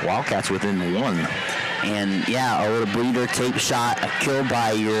 Wildcats within 1. And yeah, a little bleeder tape shot, a kill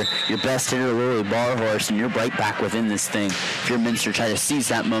by your best hitter, Lily Barhorse, and you're right back within this thing. If you're Minster, try to seize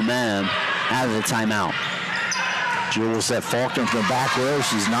that momentum out of the timeout. Jewel will set Faulkner from the back row.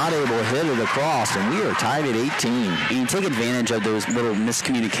 She's not able to hit it across, and we are tied at 18. And you take advantage of those little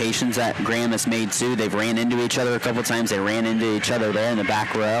miscommunications that Graham has made too. They've ran into each other a couple times. They ran into each other there in the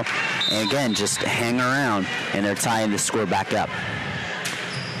back row. And again, just hang around, and they're tying the score back up.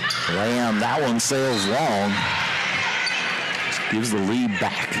 Lamb, that one sails long. Gives the lead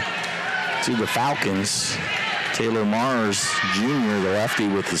back to the Falcons. Taylor Mars Jr., the lefty,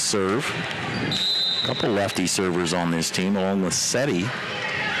 with the serve. A couple lefty servers on this team, along with Seti.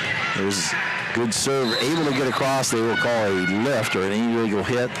 There's good serve, able to get across. They will call a lift or an illegal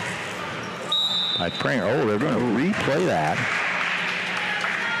hit by Pranger. Oh, they're going to replay that.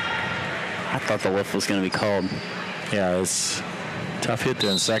 I thought the lift was going to be called. Yeah, it's a tough hit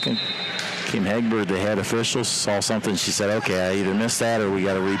there in second. Kim Hegberg, the head official, saw something. She said, okay, I either missed that or we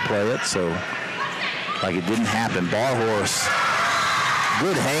got to replay it. So, like it didn't happen. Bar horse,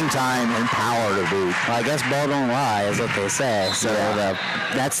 good hang time and power to boot. Well, I guess ball don't lie, is what they say. So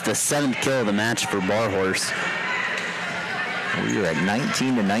that's the 7th kill of the match for Bar Horse. We are at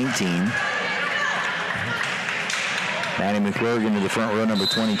 19-19. Maddie McClurg into the front row, number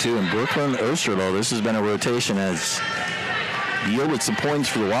 22, and Brooklyn Osterloh. This has been a rotation as yielded some points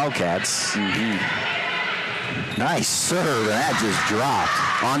for the Wildcats. Nice serve, and that just dropped.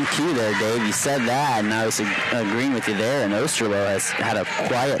 On cue there, Dave. You said that, and I was agreeing with you there. And Osterloh has had a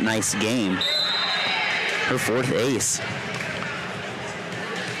quiet, nice game. Her 4th ace.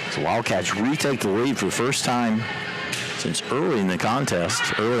 So Wildcats retake the lead for the first time since early in the contest,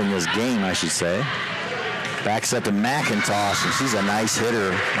 early in this game, I should say. Backs up to McIntosh, and she's a nice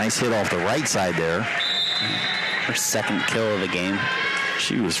hitter. Nice hit off the right side there. Her 2nd kill of the game.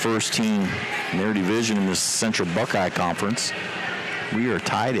 She was first team in their division in this Central Buckeye Conference. We are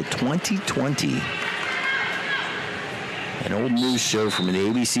tied at 2020. An old news show from the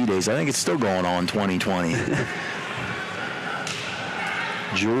ABC days. I think it's still going on 2020.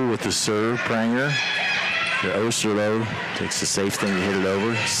 Jewel with the serve, Pranger. The Osterloh takes the safe thing to hit it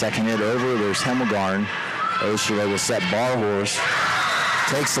over. Second hit over, there's Hemmelgarn. Osterloh will set Bar Horse.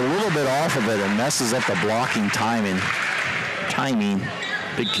 Takes a little bit off of it and messes up the blocking timing.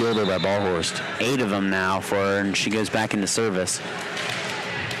 Big kill there by Bar Horse. 8 of them now for her, and she goes back into service.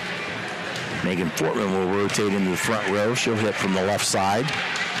 Megan Fortman will rotate into the front row. She'll hit from the left side.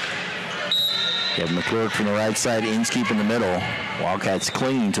 You have McClurg from the right side, Inskeep in the middle. Wildcats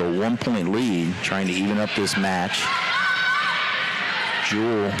clinging to a 1-point lead, trying to even up this match.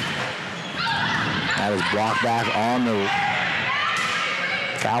 Jewel. That is blocked back on the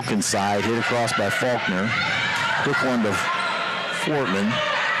Falcons side, hit across by Faulkner. Quick one to Fortman.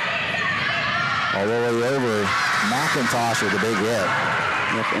 All the way over, McIntosh with a big hit.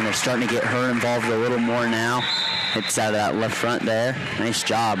 Yep, and they're starting to get her involved a little more now. Hits out of that left front there. Nice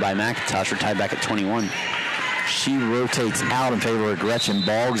job by McIntosh. We're tied back at 21. She rotates out in favor of Gretchen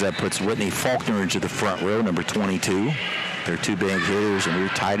Boggs. That puts Whitney Faulkner into the front row, number 22. They're 2 big hitters, and we're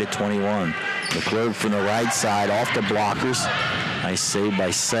tied at 21. McClurg from the right side, off the blockers. Nice save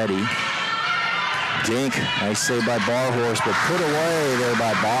by Seti. Dink, nice save by Bar Horse, but put away there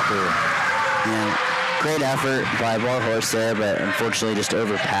by Bacher. Yeah, great effort by Bar Horse there, but unfortunately just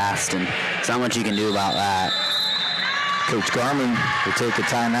overpassed, and there's not much you can do about that. Coach Garman will take a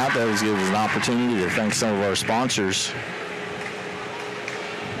timeout. That was give us an opportunity to thank some of our sponsors.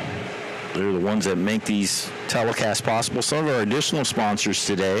 They're the ones that make these telecasts possible. Some of our additional sponsors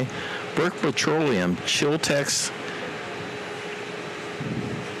today: Burke Petroleum, Chiltex,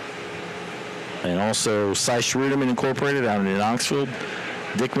 and also Seiss Ruderman Incorporated out in Knoxville,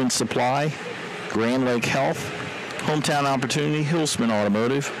 Dickman Supply, Grand Lake Health, Hometown Opportunity, Hillsman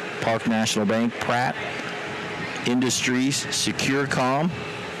Automotive, Park National Bank, Pratt Industries, SecureCom,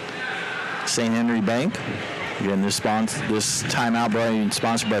 St. Henry Bank. Again, this timeout being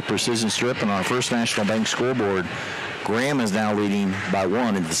sponsored by Precision Strip, and our First National Bank scoreboard, Graham is now leading by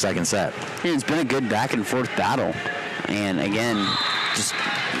 1 in the second set. Yeah, it's been a good back and forth battle. And again, just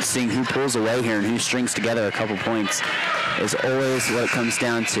seeing who pulls away here and who strings together a couple points is always what it comes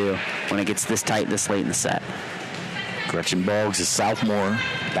down to when it gets this tight this late in the set. Gretchen Boggs, a sophomore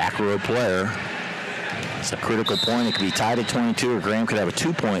back row player. It's a critical point. It could be tied at 22, or Graham could have a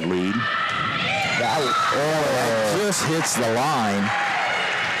 2-point lead. That just hits the line.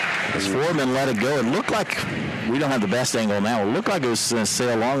 As Foreman let it go, it looked like, we don't have the best angle now, it looked like it was going to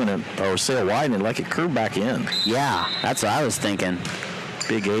sail long or sail wide, and like it curved back in. Yeah, that's what I was thinking.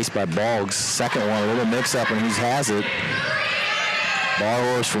 Big ace by Boggs. Second one, a little mix-up, and he has it.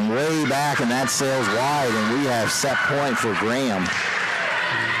 Bar Horse from way back, and that sails wide, and we have set point for Graham.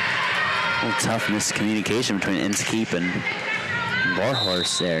 A little tough miscommunication between Inskeep and Bar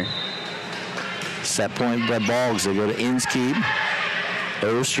Horse there. Set point by Boggs. They go to Inskeep.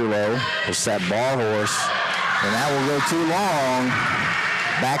 Osterloh will set Bar Horse, and that will go too long.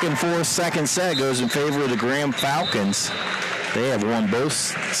 Back and forth second set goes in favor of the Graham Falcons. They have won both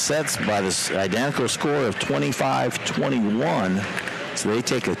sets by this identical score of 25-21. So they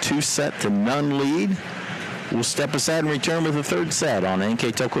take a 2-set-to-none lead. We'll step aside and return with the third set on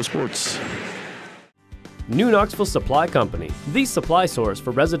NKTelco Sports. New Knoxville Supply Company, the supply source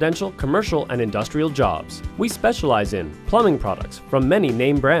for residential, commercial, and industrial jobs. We specialize in plumbing products from many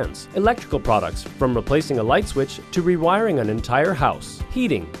name brands, electrical products from replacing a light switch to rewiring an entire house,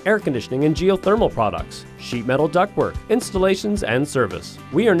 heating, air conditioning, and geothermal products, sheet metal ductwork, installations, and service.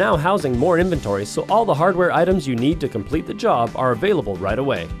 We are now housing more inventory, so all the hardware items you need to complete the job are available right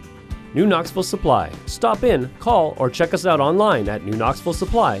away. New Knoxville Supply. Stop in, call, or check us out online at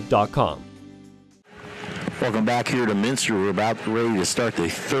newknoxvillesupply.com. Welcome back here to Minster. We're about ready to start the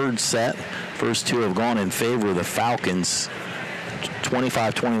third set. First two have gone in favor of the Falcons.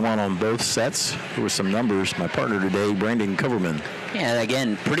 25-21 on both sets. Here were some numbers. My partner today, Brandon Coverman. Yeah,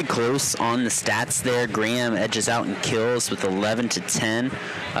 again, pretty close on the stats there. Graham edges out in kills with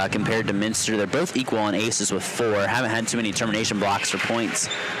 11-10 compared to Minster. They're both equal on aces with 4. Haven't had too many termination blocks or points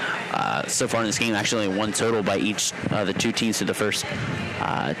so far in this game. Actually, only one total by each the two teams through the first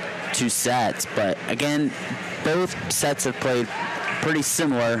two sets. But again, both sets have played pretty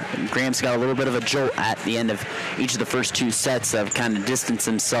similar. Graham's got a little bit of a jolt at the end of each of the first two sets that have kind of distanced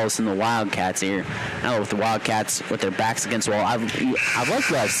themselves from the Wildcats here. Now with the Wildcats with their backs against the wall, I've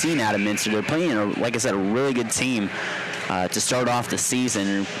liked what I've seen out of Minster. They're playing, like I said, a really good team to start off the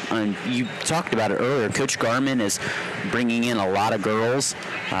season. And you talked about it earlier. Coach Garman is bringing in a lot of girls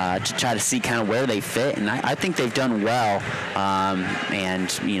to try to see kind of where they fit, and I think they've done well. And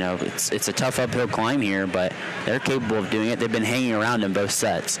you know, it's a tough uphill climb here, but they're capable of doing it. They've been hanging around in both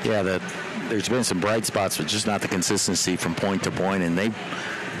sets. Yeah, there's been some bright spots, but just not the consistency from point to point. And they,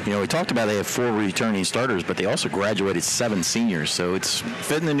 you know, we talked about they have 4 returning starters, but they also graduated 7 seniors. So it's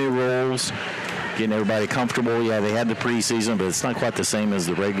fitting the new roles, getting everybody comfortable. Yeah, they had the preseason, but it's not quite the same as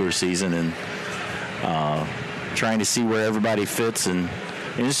the regular season. And trying to see where everybody fits, and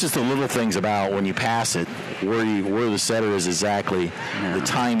it's just the little things about when you pass it, where the setter is exactly, the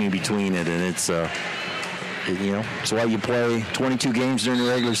timing between it, and it's you know, it's why you play 22 games during the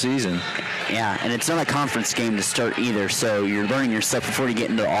regular season. Yeah, and it's not a conference game to start either, so you're learning your stuff before you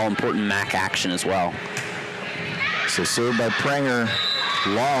get into all-important MAC action as well. So served by Pranger,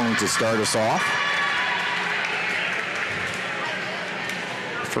 long to start us off.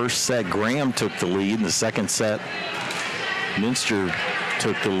 First set, Graham took the lead. In the second set, Minster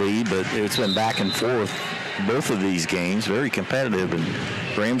took the lead, but it's been back and forth. Both of these games, very competitive, and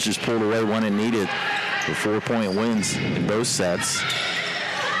Graham's just pulled away one and needed for 4-point wins in both sets.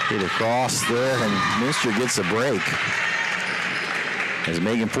 Hit across there, and Minster gets a break. As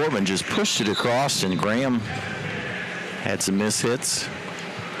Megan Portman just pushed it across, and Graham had some miss hits.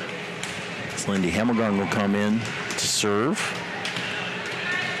 Lindy Hemmelgarn will come in to serve.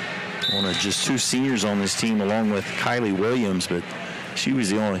 One of just 2 seniors on this team, along with Kylie Williams, but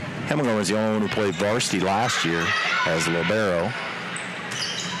Hemmelgarn was the only one who played varsity last year as libero.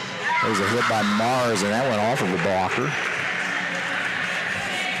 There was a hit by Mars, and that went off of the blocker.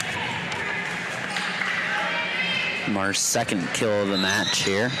 Mars' second kill of the match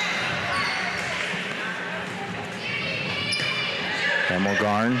here.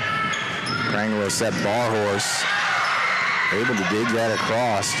 Hemmelgarn, Pranger will set Barhorse, able to dig that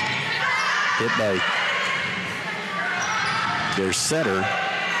across. Hit by their setter.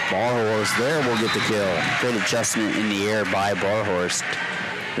 Barhorse there will get the kill. Great adjustment in the air by Barhorst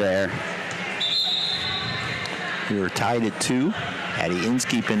there. We were tied at 2. Addie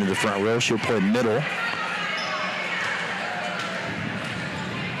Inskeep into the front row. She'll play middle.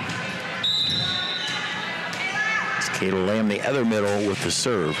 It's Kayla Lamb, the other middle, with the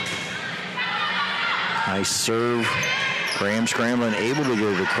serve. Nice serve. Graham scrambling, able to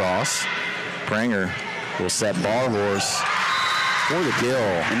get it across. Pranger will set Barhorse for the kill.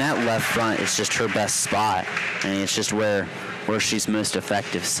 And that left front is just her best spot. I mean, it's just where she's most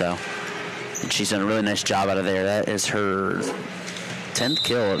effective. So, and she's done a really nice job out of there. That is her 10th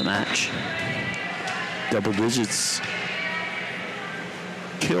kill of the match. Double digits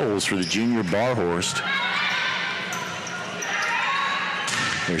kills for the junior Barhorst.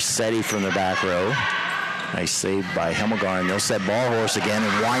 There's Seti from the back row. Nice save by Hemmelgarn. They'll set Barhorse again,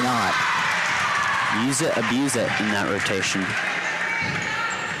 and why not? Use it, abuse it in that rotation.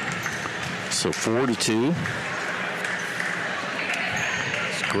 So 4-2.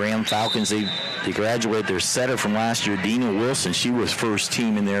 Graham Falcons, they graduate their setter from last year, Dina Wilson. She was first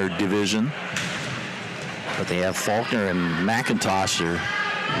team in their division. But they have Faulkner and McIntosh are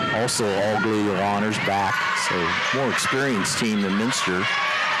also all League of Honors back. So more experienced team than Minster.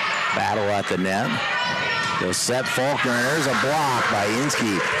 Battle at the net. They'll set Faulkner, and there's a block by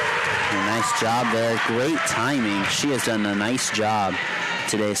Inskeep. Nice job there. Great timing. She has done a nice job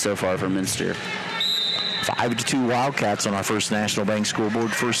today so far for Minster. 5-2 Wildcats on our First National Bank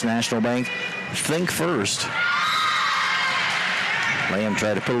scoreboard. First National Bank, think first. Lamb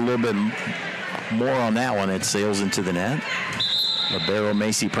tried to put a little bit more on that one. It sails into the net. Libero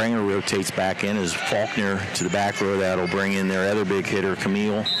Macy Pranger rotates back in as Faulkner to the back row. That'll bring in their other big hitter,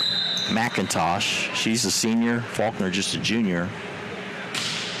 Camille McIntosh. She's a senior. Faulkner just a junior.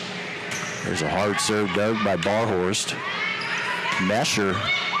 There's a hard serve dug by Barhorst. Mesher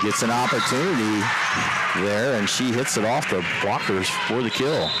gets an opportunity there, and she hits it off the blockers for the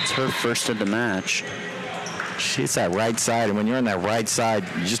kill. It's her first of the match. She hits that right side, and when you're on that right side,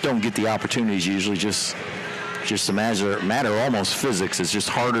 you just don't get the opportunities usually. Just a matter almost physics. It's just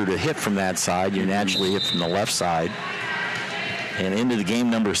harder to hit from that side. You naturally hit from the left side. And into the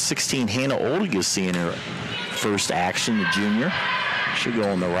game, number 16, Hannah Oldigas seeing her first action, the junior. She'll go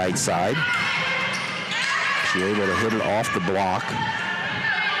on the right side. She's able to hit it off the block.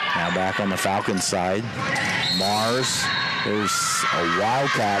 Now back on the Falcons side. Mars, there's a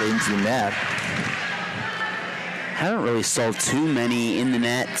Wildcat into the net. Haven't really saw too many in the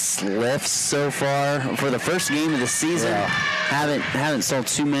net lifts so far for the first game of the season. Yeah. Haven't saw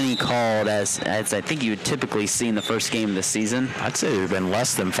too many called as I think you would typically see in the first game of the season. I'd say there have been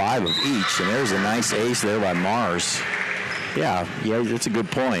less than 5 of each, and there's a nice ace there by Mars. Yeah, that's a good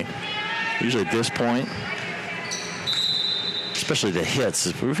point. Usually at this point, especially the hits,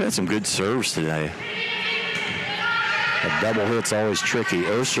 we've had some good serves today. A double hit's always tricky.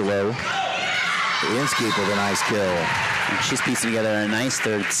 Osterloh, Inskeep with a nice kill. And she's piecing together a nice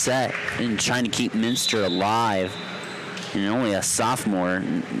third set and trying to keep Minster alive. And only a sophomore.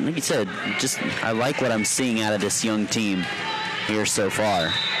 And like you said, I like what I'm seeing out of this young team here so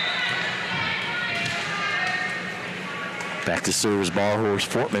far. Back to serves, Barhorst.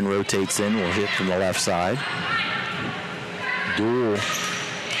 Fortman rotates in, will hit from the left side. Duel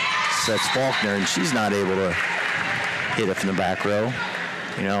sets Faulkner, and she's not able to hit it from the back row.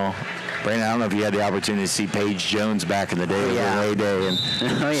 You know, Brandon, I don't know if you had the opportunity to see Paige Jones back in the day, and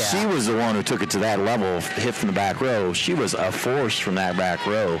she was the one who took it to that level, hit from the back row. She was a force from that back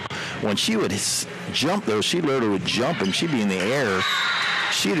row. When she would jump, though, she literally would jump, and she'd be in the air.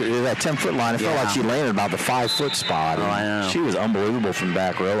 That 10-foot line, it felt like she landed about the 5-foot spot. Oh, I know. She was unbelievable from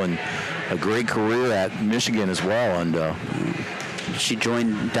back row, and a great career at Michigan as well. And she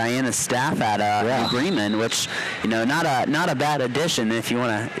joined Diana's staff at New Bremen, which not a bad addition if you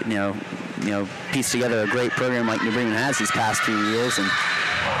want to piece together a great program like New Bremen has these past few years and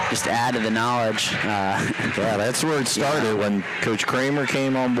just add to the knowledge. That's where it started when Coach Kramer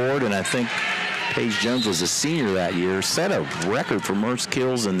came on board, and I think Paige Jones was a senior that year, set a record for most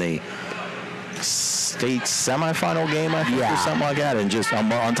kills in the state semifinal game, I think, or something like that, and just on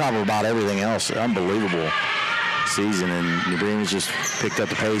top of about everything else, unbelievable season, and New Bremen's just picked up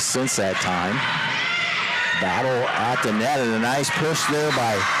the pace since that time. Battle at the net, and a nice push there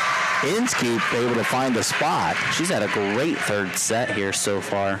by Inskeep, able to find a spot. She's had a great third set here so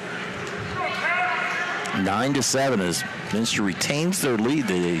far. 9-7 as Minster retains their lead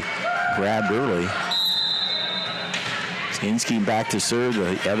they grabbed early. Inskeep back to serve,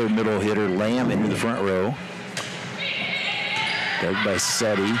 the other middle hitter, Lamb, into the front row. Dug by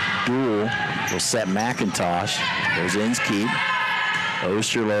Seti. Duel will set McIntosh. There's Inskeep.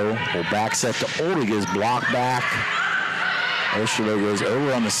 Osterloh will back set to Oldigas, block back. Osterloh goes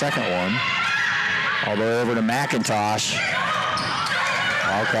over on the second one. Although over to McIntosh.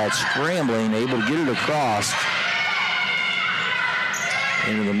 Wildcats scrambling, able to get it across.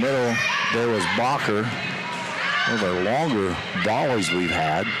 Into the middle, there was Bacher. One of our longer volleys we've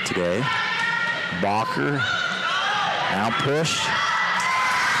had today. Bacher now pushed.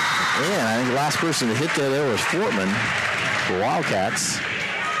 And I think the last person to hit there was Fortman for Wildcats.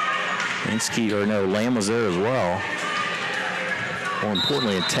 Lamb was there as well. More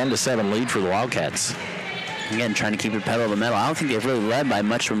importantly, a 10-7 lead for the Wildcats. Again, trying to keep it pedal to the metal. I don't think they've really led by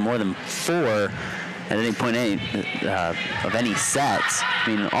much more than 4 at any point of any sets. I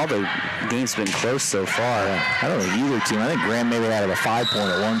mean, all the games have been close so far. I don't think either team. I think Graham maybe had a 5-point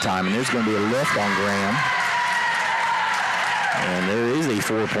at one time, and there's going to be a lift on Graham. And there is a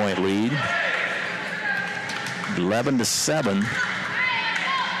 4-point lead. 11-7.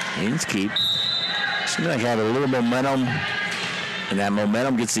 Inskeep. Seems like had a little momentum, and that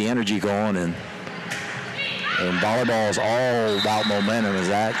momentum gets the energy going, and volleyball is all about momentum. As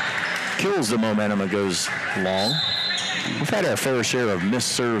that kills the momentum, it goes long. We've had our fair share of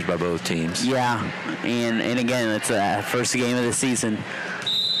missed serves by both teams. Yeah, and again, it's the first game of the season.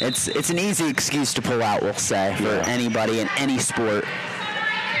 It's an easy excuse to pull out, we'll say, for anybody in any sport.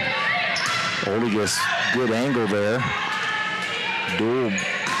 Oldigas, good angle there. Duel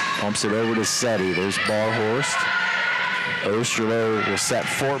pumps it over to Seti. There's Barhorst. Osterloh will set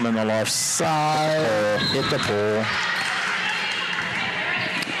Fortman on the left side. Hit the pole.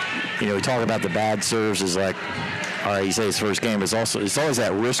 You know, we talk about the bad serves as like, all right, you say his first game, but it's always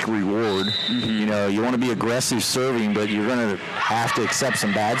that risk reward. You know, you want to be aggressive serving, but you're going to have to accept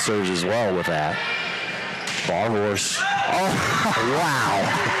some bad serves as well with that. Barhorse. Oh, wow.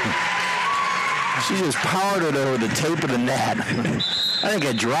 She just powered it over the tape of the net. I think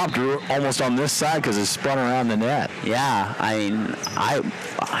it dropped her almost on this side because it spun around the net. Yeah, I mean,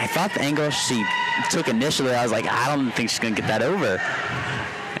 I thought the angle she took initially, I was like, I don't think she's going to get that over.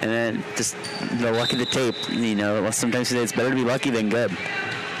 And then just the luck of the tape, you know, sometimes it's better to be lucky than good.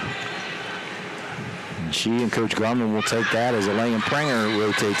 And she and Coach Grumman will take that as Elaine Pranger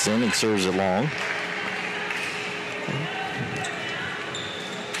rotates in and serves it long.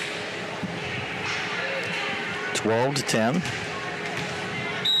 Twelve to 10.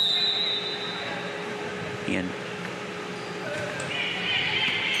 And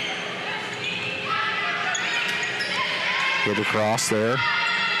hit across there.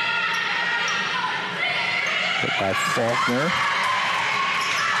 Hit by Faulkner.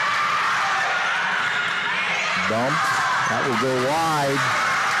 Bump. That will go wide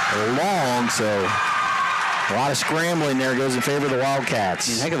or long, so a lot of scrambling there goes in favor of the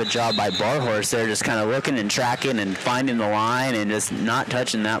Wildcats. Heck of a job by Barhorse there, just kind of looking and tracking and finding the line and just not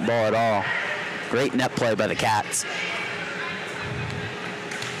touching that ball at all. Great net play by the Cats.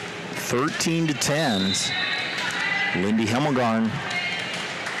 13 to 10. Lindy Hemmelgarn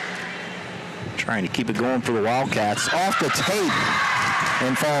trying to keep it going for the Wildcats. Off the tape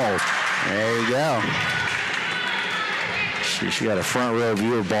and falls. There you go. She got a front row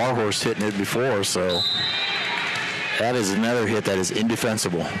view of Barhorse hitting it before, so that is another hit that is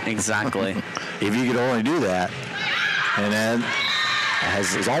indefensible. Exactly. If you could only do that. And then,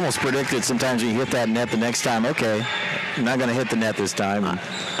 as is almost predicted, sometimes you hit that net the next time, okay, I'm not going to hit the net this time.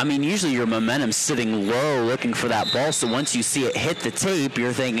 I mean, usually your momentum's sitting low looking for that ball, so once you see it hit the tape,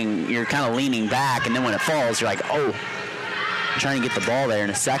 you're thinking, you're kind of leaning back, and then when it falls, you're like, oh, I'm trying to get the ball there in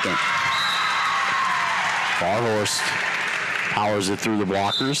a second. Barhorse powers it through the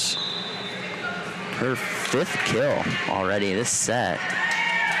blockers. Her 5th kill already this set,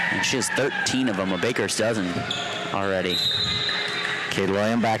 and she has 13 of them. A Baker's dozen already. Kate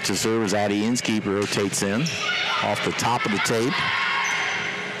Lamb back to serve as Addie Inskeep rotates in off the top of the tape.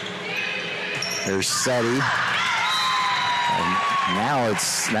 There's Seti. And now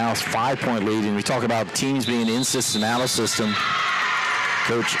it's 5-point lead, and we talk about teams being in system, out of system.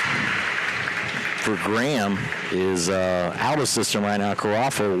 Coach for Graham is out of system right now.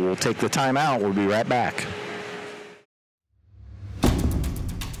 Carafa will take the timeout. We'll be right back.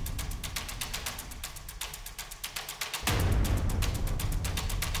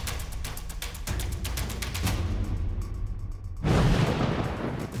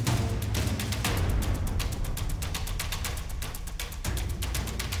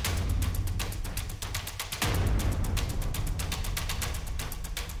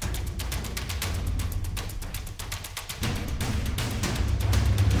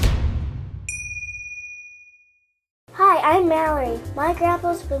 Hi, I'm Mallory. My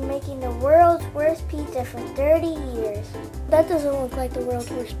grandpa's been making the world's worst pizza for 30 years. That doesn't look like the world's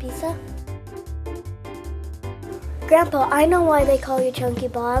worst pizza. Grandpa, I know why they call you Chunky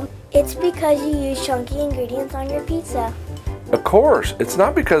Bob. It's because you use chunky ingredients on your pizza. Of course, it's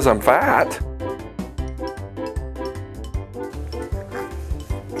not because I'm fat.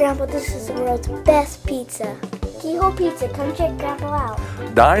 Grandpa, this is the world's best pizza. Keyhole Pizza, come check Grandpa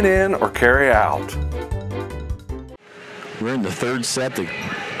out. Dine in or carry out. We're in the third set. The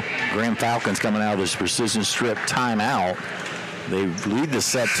Graham Falcons coming out of this precision strip timeout. They lead the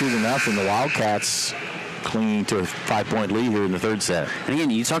set 2-0. The Wildcats clinging to a 5-point lead here in the third set. And again,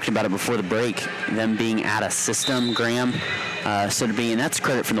 you talked about it before the break, them being out of system, Graham. So to be, and that's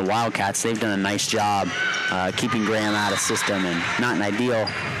credit from the Wildcats. They've done a nice job keeping Graham out of system, and not an ideal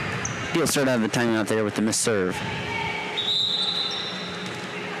start out of the timeout there with the missed serve.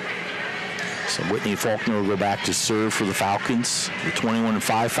 So Whitney Faulkner will go back to serve for the Falcons. The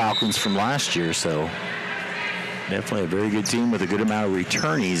 21-5 Falcons from last year, so definitely a very good team with a good amount of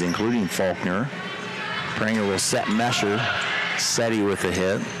returnees, including Faulkner. Pranger will set Mesher. Seti with the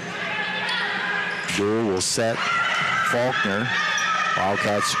hit. Jewell will set Faulkner.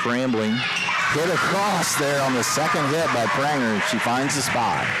 Wildcats scrambling. Hit across there on the second hit by Pranger. She finds the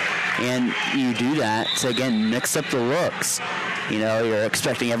spot. And you do that to, again, mix up the looks. You know, you're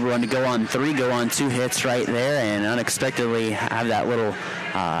expecting everyone to go on 3, go on 2 hits right there, and unexpectedly have that little,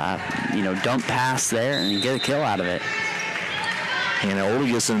 dump pass there and get a kill out of it. And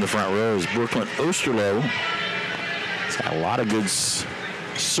Oldigus in the front row is Brooklyn Osterloh. He's got a lot of good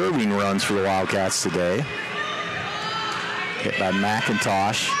serving runs for the Wildcats today. Hit by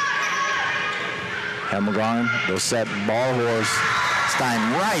McIntosh. Hemmelgarn, they'll set Barhorse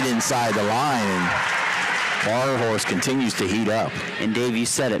Stein right inside the line, and Barhorse continues to heat up. And Dave, you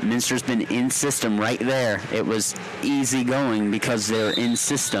said it, Minster's been in system right there. It was easy going because they're in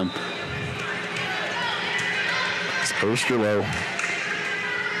system. It's Osterloh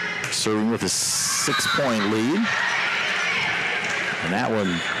serving with a 6-point lead. And that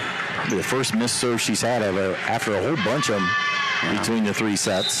one, probably the first missed serve she's had after a whole bunch of them between the 3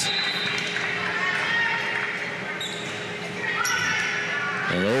 sets.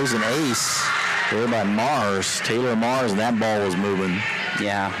 And there's an ace there by Mars, Taylor Mars, and that ball was moving.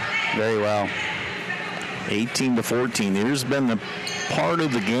 Yeah, very well. 18-14. There's been the part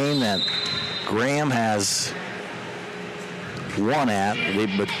of the game that Graham has won at,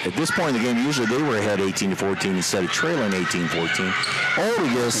 but at this point in the game, usually they were ahead 18-14 instead of trailing 18-14.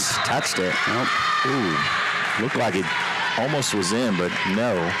 Oldigus touched it. Nope. Ooh, looked like it almost was in, but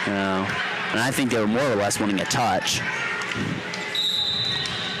no. No. And I think they were more or less wanting a touch.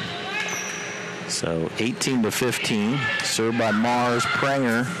 So 18-15, served by Mars.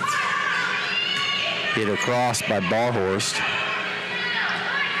 Prenger hit across by Barhorst.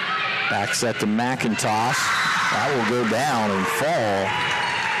 Back set to McIntosh. That will go down and fall.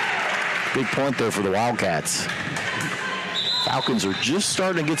 Big point there for the Wildcats. Falcons are just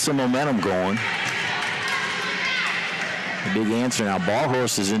starting to get some momentum going. A big answer now.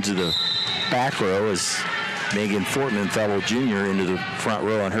 Barhorst is into the back row as Megan Fortman Fellow Jr. into the front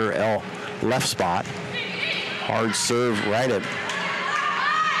row on her left spot. Hard serve right at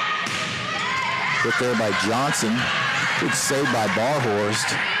hit there by Johnson. Good save by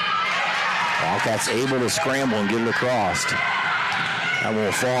Barhorst. Wildcats able to scramble and get it across. That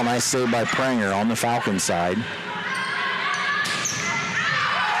will fall. Nice save by Prenger on the Falcons side.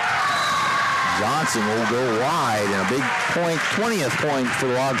 Johnson will go wide, and a big point, 20th point for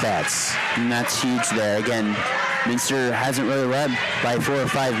the Wildcats. And that's huge there. Again, Minster hasn't really led by 4 or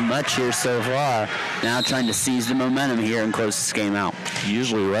 5 much here so far. Now trying to seize the momentum here and close this game out.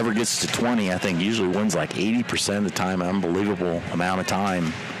 Usually whoever gets to 20, I think, usually wins like 80% of the time. Unbelievable amount of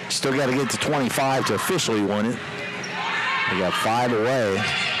time. Still got to get to 25 to officially win it. They got 5 away.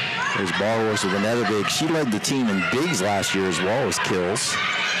 There's Barhorst with another big. She led the team in bigs last year as well as kills.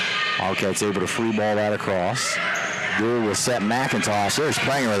 Wildcats able to free ball that across. Gould will set McIntosh. There's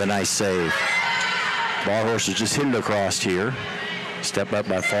Prenger with a nice save. Barhorst has just hit it across here. Step up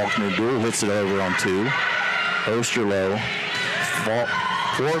by Faulkner. Gould hits it over on 2. Osterloh.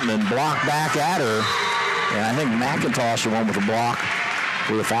 Fortman blocked back at her. And I think McIntosh the one with the block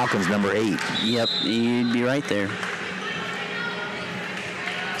for the Falcons, number 8. Yep, you'd be right there.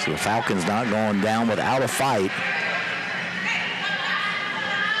 So the Falcons not going down without a fight.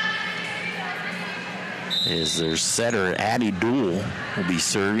 Is their setter, Addie Dool, will be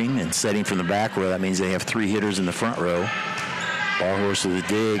serving and setting from the back row. That means they have 3 hitters in the front row. Barhorst with a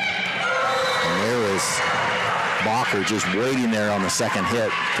dig. And there is Bacher just waiting there on the second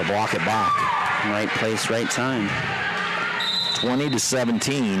hit to block it back. Right place, right time.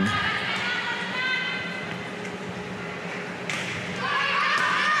 20-17.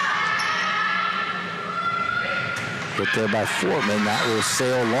 Hit there by Fortman. That will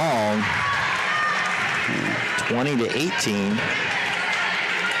sail long. 20-18.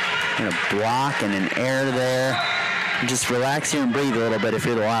 And a block and an error there. Just relax here and breathe a little bit if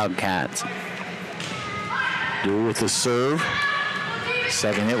you're the Wildcats. Duel with the serve.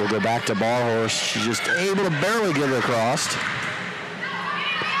 Second hit will go back to Barhorst. She's just able to barely get it across.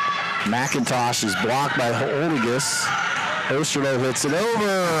 McIntosh is blocked by Oldigus. Osterloh hits it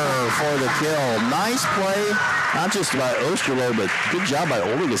over for the kill. Nice play, not just by Osterloh, but good job by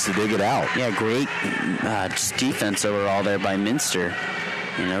Oldigus to dig it out. Yeah, great just defense overall there by Minster.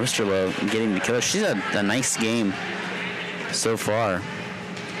 And Osterloh getting the kill. She's had a nice game so far.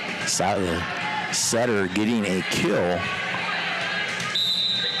 The setter getting a kill.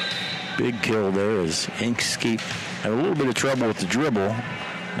 Big kill there as Inkscape had a little bit of trouble with the dribble.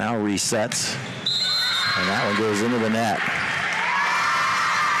 Now resets. And that one goes into the net.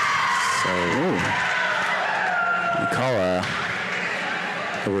 So, you call a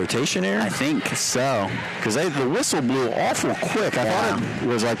rotation error? I think so. Because the whistle blew awful quick. I thought it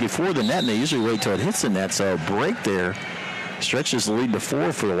was like before the net, and they usually wait till it hits the net. So a break there stretches the lead to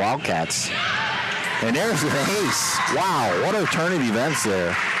 4 for the Wildcats. And there's an ace. Wow, what a turn of events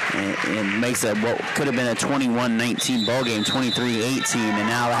there. It makes it what could have been a 21-19 ball game, 23-18, and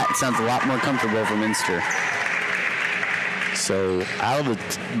now that sounds a lot more comfortable for Minster. So out of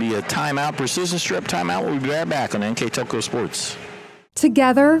it be a timeout, precision strip timeout. We'll be right back on NKTelco Sports.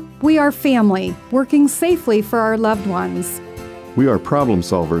 Together, we are family, working safely for our loved ones. We are problem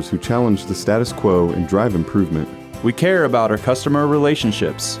solvers who challenge the status quo and drive improvement. We care about our customer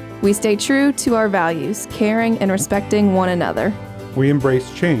relationships. We stay true to our values, caring and respecting one another. We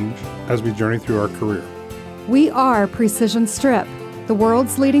embrace change as we journey through our career. We are Precision Strip, the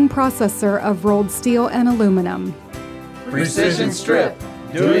world's leading processor of rolled steel and aluminum. Precision Strip,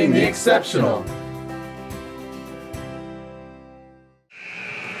 doing the exceptional.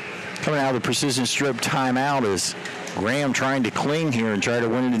 Coming out of the precision strip timeout is Graham trying to cling here and try to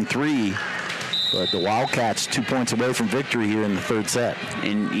win it in 3. But the Wildcats 2 points away from victory here in the third set.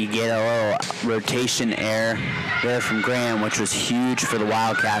 And you get a little rotation error there from Graham, which was huge for the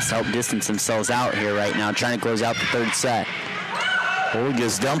Wildcats to help distance themselves out here right now, trying to close out the third set.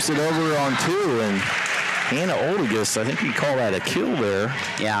 Oldigus dumps it over on 2, and Hannah Oldigus, I think you call that a kill there.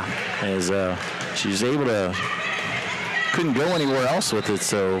 Yeah. As she's able to, couldn't go anywhere else with it,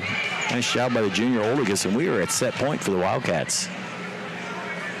 so nice job by the junior Oldigus, and we are at set point for the Wildcats.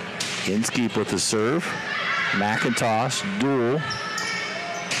 Inskeep with the serve. McIntosh, duel.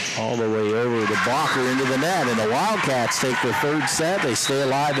 All the way over to Bacher into the net. And the Wildcats take the third set. They stay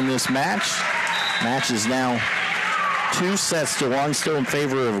alive in this match. Match is now 2-1 still in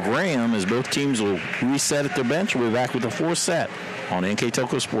favor of Graham, as both teams will reset at their bench. We'll be back with the fourth set on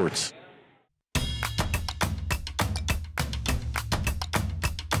NKTelco Sports.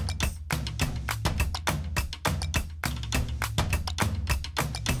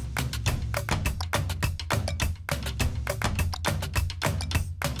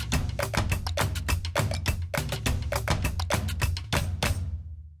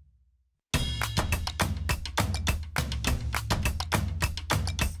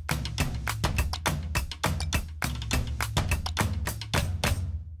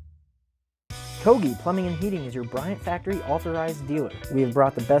 Kogi Plumbing and Heating is your Bryant Factory authorized dealer. We have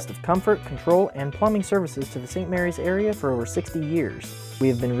brought the best of comfort, control, and plumbing services to the St. Mary's area for over 60 years. We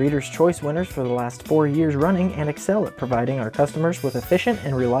have been Reader's Choice winners for the last 4 years running and excel at providing our customers with efficient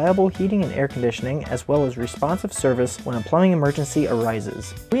and reliable heating and air conditioning, as well as responsive service when a plumbing emergency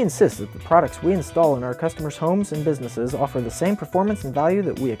arises. We insist that the products we install in our customers' homes and businesses offer the same performance and value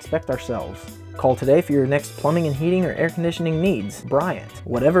that we expect ourselves. Call today for your next plumbing and heating or air conditioning needs. Bryant,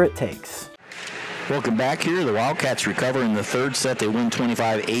 whatever it takes. Welcome back here. The Wildcats recover in the third set. They win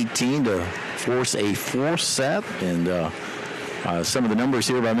 25-18 to force a fourth set. And some of the numbers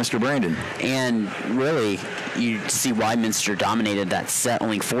here by Mr. Brandon. And really, you see why Minster dominated that set.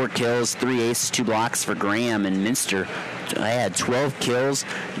 Only 4 kills, 3 aces, 2 blocks for Graham. And Minster had 12 kills,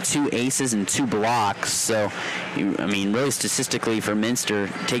 2 aces, and 2 blocks. So, I mean, really statistically for Minster,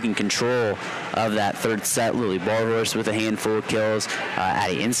 taking control of that third set. Lily Ballhorse with a handful of kills.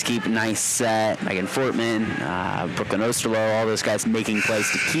 Addie Inskeep, nice set. Megan Fortman, Brooklyn Osterloh, all those guys making plays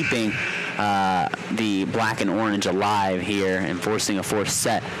to keeping the black and orange alive here and forcing a fourth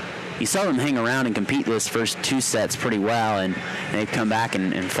set. You saw them hang around and compete those first 2 sets pretty well, and they've come back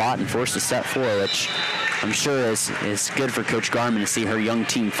and fought and forced a set 4, which I'm sure is good for Coach Garman to see her young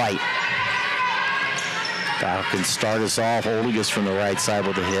team fight. Falcons start us off. Oldigus from the right side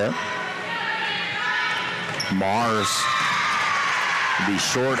with a hit. Mars will be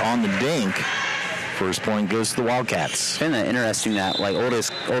short on the dink. First point goes to the Wildcats. It's been interesting that like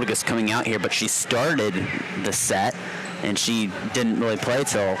Oldigus coming out here, but she started the set and she didn't really play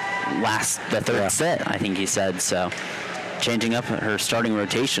till the third set, I think he said. So changing up her starting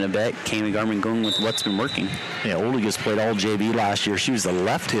rotation a bit, Kami Garman going with what's been working. Yeah, Oldigus played all JV last year. She was the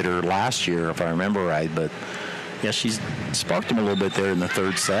left hitter last year, if I remember right. But yeah, she's sparked him a little bit there in the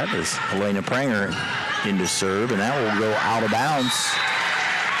third set as Elena Pranger into serve, and that will go out of bounds.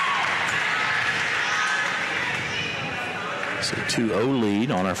 So 2-0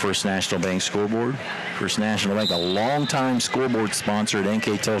 lead on our First National Bank scoreboard. First National Bank, a longtime scoreboard sponsor at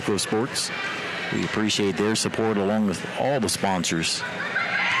NKTelco Sports. We appreciate their support along with all the sponsors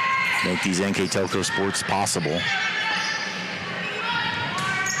make these NKTelco Sports possible.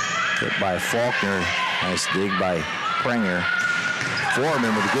 Hit by Faulkner. Nice dig by Pranger.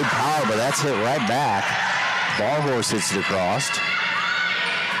 Foreman with a good power, but that's hit right back. Ballhorse hits it across.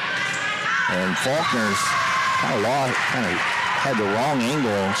 And Faulkner's kind of had the wrong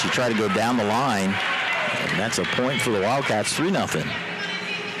angle. She tried to go down the line. And that's a point for the Wildcats, 3-0.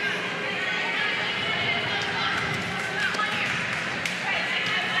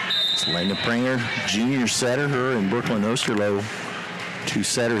 It's Lena Pranger, junior setter, her and Brooklyn Osterloh, 2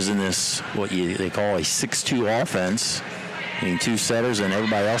 setters in this, what they call a 6-2 offense, meaning 2 setters and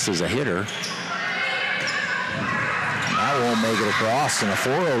everybody else is a hitter. That won't make it across, and a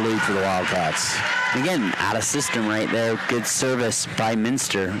 4-0 lead for the Wildcats. Again, out of system right there. Good service by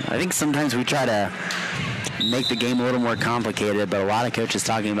Minster. I think sometimes we try to make the game a little more complicated, but a lot of coaches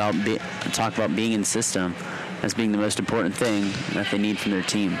talk about being in system as being the most important thing that they need from their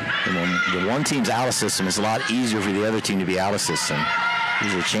team. And when the one team's out of system, it's a lot easier for the other team to be out of system.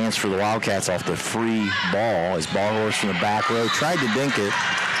 Here's a chance for the Wildcats off the free ball as Barhorse from the back row tried to dink it.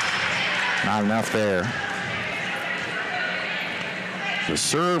 Not enough there. The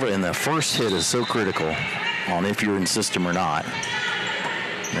serve and the first hit is so critical on if you're in system or not.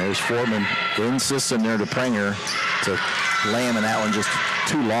 There's Foreman in system there to Prenger to Lamb, and that one just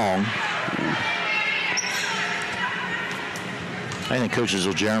too long. I think coaches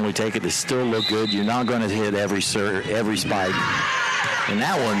will generally take it. They still look good. You're not going to hit every spike. And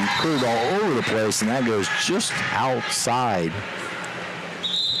that one curved all over the place, and that goes just outside.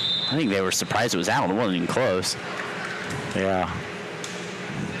 I think they were surprised it was out. It wasn't even close. Yeah.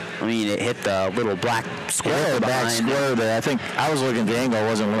 I mean, it hit the little black square the back square there. I think I was looking at the angle. It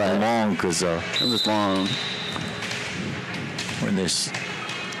wasn't looking long because it was long. We're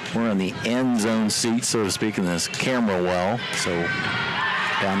in the end zone seat, so to speak, in this camera well. So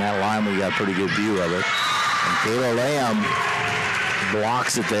down that line, we got a pretty good view of it. And Kayla Lamb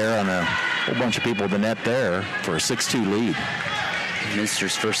blocks it there on a whole bunch of people at the net there for a 6-2 lead.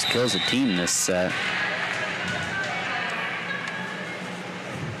 Minster's first kill as a team this set.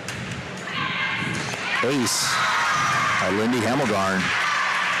 Ace by Lindy Hemmelgarn.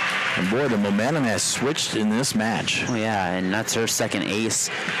 And boy, the momentum has switched in this match. Oh yeah, and that's her second ace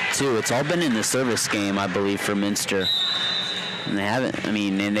too. It's all been in the service game, I believe, for Minster. And they haven't, I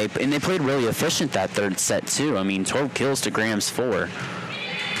mean, and they played really efficient that third set too. I mean, 12 kills to Graham's 4.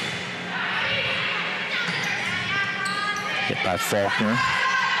 Hit by Faulkner.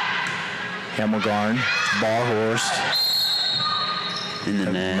 Hemmelgarn, Barhorst. In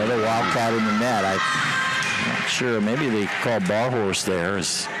the net. Another Wildcat in the net. I'm not sure. Maybe they called Barhorst there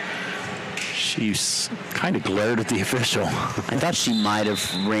as she kind of glared at the official. I thought she might have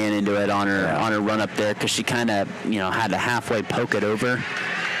ran into it on her run up there because she kind of had to halfway poke it over.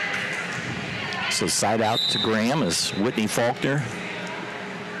 So side out to Graham is Whitney Faulkner.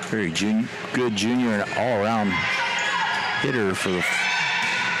 Very good junior and all-around hitter for the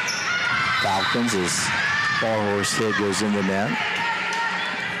Falcons as Barhorst hit goes in the net.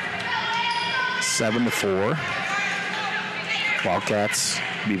 7-4. Wildcats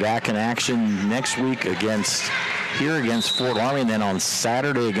be back in action next week against Fort Army, and then on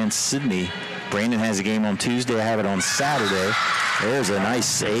Saturday against Sydney. Brandon has a game on Tuesday. I have it on Saturday. There's a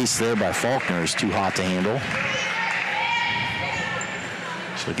nice ace there by Faulkner. It's too hot to handle.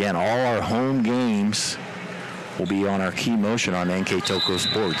 So again, all our home games will be on our key motion on NKTelco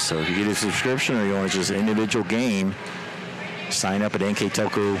Sports. So if you get a subscription or you want just an individual game, sign up at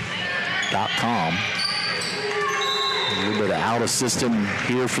NKTelco.com. A little bit of out of system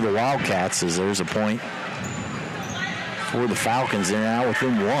here for the Wildcats as there's a point for the Falcons. They're now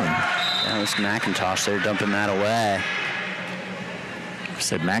within 1. That was McIntosh there dumping that away. I've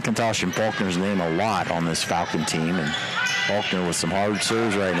said McIntosh and Faulkner's name a lot on this Falcon team, and Faulkner with some hard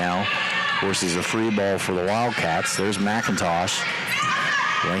serves right now. Of course, is a free ball for the Wildcats. There's McIntosh.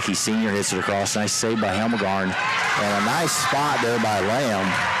 Lanky Sr. hits it across. Nice save by Hemmelgarn. And a nice spot there by Lamb.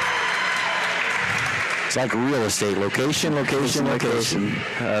 It's like real estate. Location, location, location.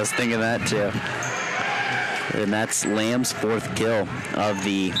 I was thinking that too. And that's Lamb's 4th kill of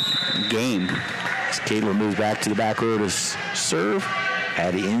the game. As Caitlin moves back to the back row to serve.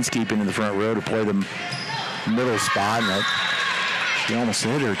 Addie Inskeep into the front row to play the middle spot. And she almost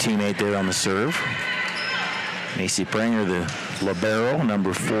hit her teammate there on the serve. Macy Prenger, the libero,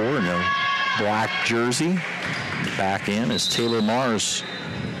 number 4 in the black jersey. Back in as Taylor Mars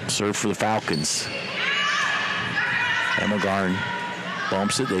served for the Falcons. Hemmelgarn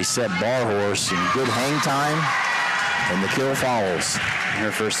bumps it. They set Barhorse and good hang time, and the kill follows. Her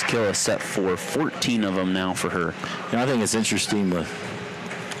first kill is set for 14 of them now for her. I think it's interesting with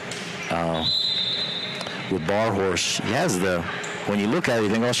Barhorse. She has when you look at it, you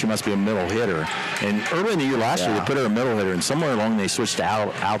think, oh, she must be a middle hitter. And early in the year last year, they put her a middle hitter, and somewhere along they switched to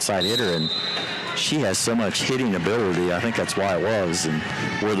outside hitter, and she has so much hitting ability. I think that's why it was. And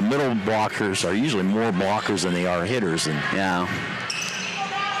where the middle blockers are usually more blockers than they are hitters. And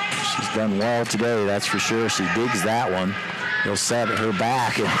she's done well today, that's for sure. She digs that one. He'll set her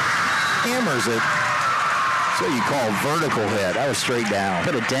back and hammers it. That's what you call a vertical hit. That was straight down.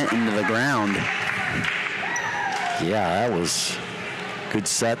 Put a dent into the ground. Yeah, that was a good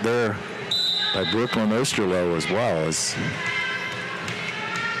set there by Brooklyn Osterloh as well.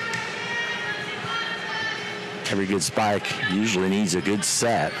 Every good spike usually needs a good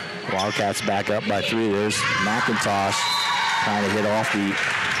set. Wildcats back up by 3. There's McIntosh trying to hit off the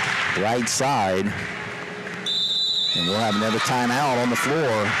right side. And we'll have another timeout on the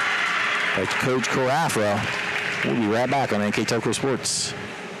floor by Coach Carafra. We'll be right back on NKTelco Sports.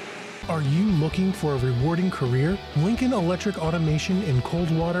 Are you looking for a rewarding career? Lincoln Electric Automation in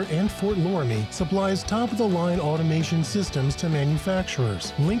Coldwater and Fort Loramie supplies top-of-the-line automation systems to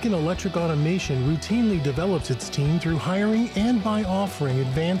manufacturers. Lincoln Electric Automation routinely develops its team through hiring and by offering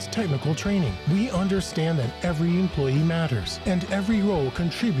advanced technical training. We understand that every employee matters, and every role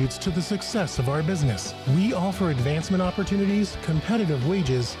contributes to the success of our business. We offer advancement opportunities, competitive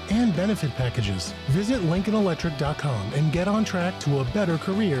wages, and benefit packages. Visit LincolnElectric.com and get on track to a better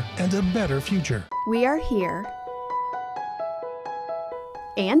career and a better future. We are here,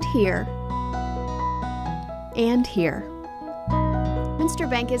 and here, and here. Minster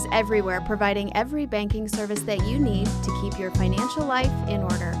Bank is everywhere, providing every banking service that you need to keep your financial life in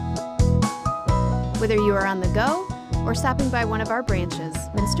order. Whether you are on the go or stopping by one of our branches,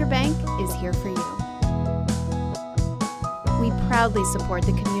 Minster Bank is here for you. We proudly support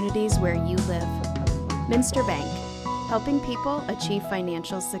the communities where you live. Minster Bank, helping people achieve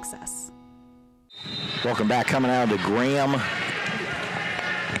financial success. Welcome back. Coming out of the Graham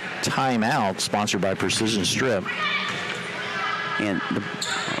timeout, sponsored by Precision Strip. And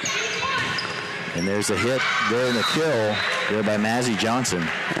there's a hit there and a kill there by Mazzy Johnson.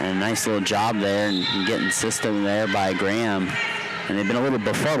 And a nice little job there and getting system there by Graham. And they've been a little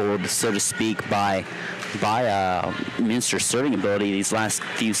befuddled, so to speak, by Minster's serving ability these last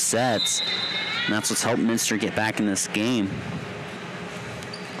few sets. And that's what's helped Minster get back in this game.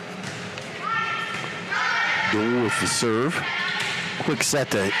 Dole with the serve. Quick set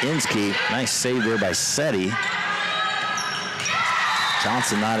to Inskeep. Nice save there by Seti.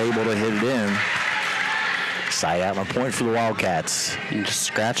 Johnson not able to hit it in. Side out on a point for the Wildcats. And just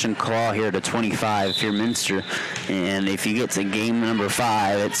scratch and claw here to 25 if you're Minster. And if you get to game number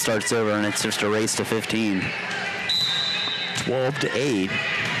 5, it starts over and it's just a race to 15. 12-8.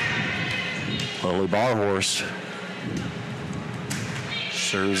 Lily Barhorse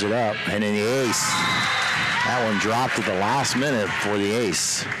serves it up, and in the ace. That one dropped at the last minute for the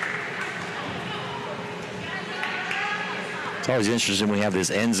ace. It's always interesting when we have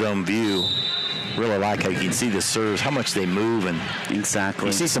this end zone view. Really like how you can see the serves, how much they move, and exactly.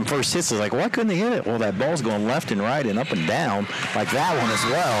 You see some first hits, it's like, why couldn't they hit it? Well, that ball's going left and right and up and down, like that one as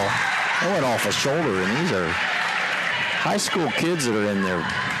well. That went off a shoulder, and these are high school kids that are in their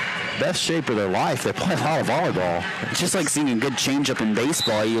best shape of their life. They play a lot of volleyball. It's just like seeing a good changeup in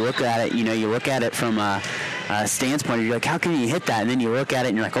baseball. You look at it, you look at it from a stance point. You're like, how can you hit that? And then you look at it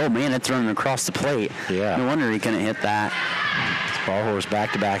and you're like, oh man, it's running across the plate. Yeah. No wonder he couldn't hit that. Barhorse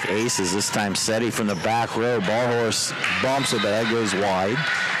back-to-back aces. This time Seti from the back row. Barhorse bumps it, but that goes wide.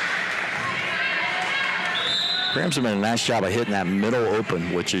 Graham's done a nice job of hitting that middle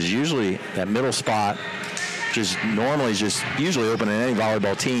open, which is usually that middle spot. Just normally just usually open in any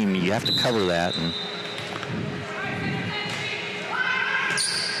volleyball team. You have to cover that. And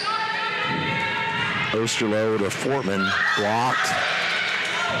Osterloh to Fortman, blocked.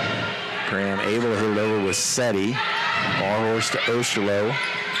 Graham able to hit it over with Seti. Barhorse to Osterloh,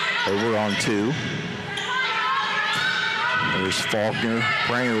 over on 2. There's Faulkner,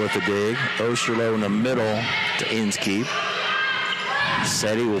 Pranger with the dig. Osterloh in the middle to Inskeep.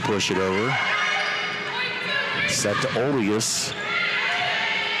 Seti will push it over. Set to Oldius.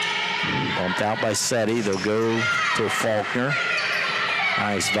 Bumped out by Seti. They'll go to Faulkner.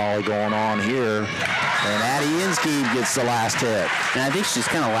 Nice volley going on here. And Addie Inskeep gets the last hit. And I think she's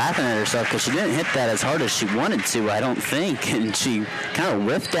kind of laughing at herself because she didn't hit that as hard as she wanted to, I don't think. And she kind of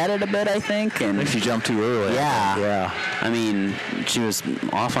whiffed at it a bit, I think. And I think she jumped too early. Yeah. I mean, she was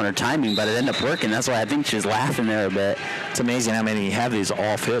off on her timing, but it ended up working. That's why I think she was laughing there a bit. It's amazing how many have these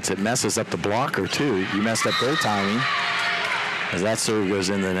off hits. It messes up the blocker, too. You messed up their timing as that serve goes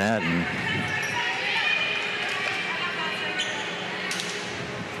in the net. And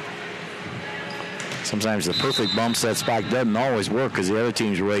sometimes the perfect bump set spike doesn't always work because the other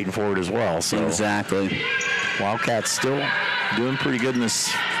teams are waiting for it as well. So exactly. Wildcats still doing pretty good in this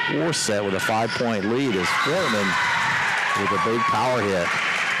 4th set with a 5-point lead as Fortman with a big power hit.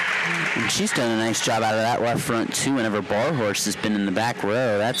 And she's done a nice job out of that left front, too, whenever Barhorse has been in the back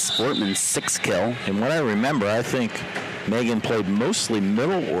row. That's Fortman's 6th kill. And what I remember, I think Megan played mostly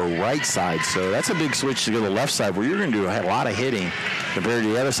middle or right side, so that's a big switch to go to the left side where you're going to do a lot of hitting. Compared to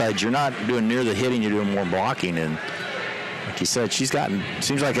the other side, you're not doing near the hitting, you're doing more blocking. And like you said, she's gotten,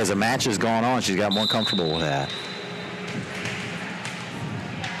 seems like as the match has gone on, she's got more comfortable with that.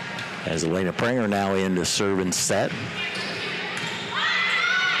 As Elena Prenger now in to serve and set.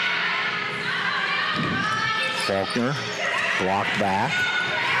 Faulkner, blocked back.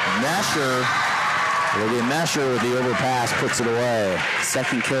 Mesher, Olivia Mesher with the overpass puts it away.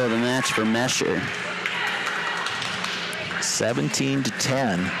 Second kill of the match for Mesher.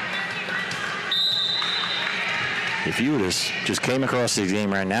 17-10. If you would have just came across this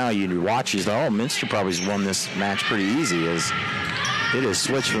game right now, you'd watch, you thought, oh, Minster probably has won this match pretty easy, as it has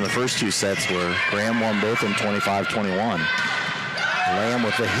switched from the first two sets where Graham won both of them 25-21. Lamb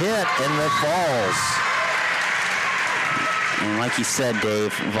with the hit and the falls. And like you said,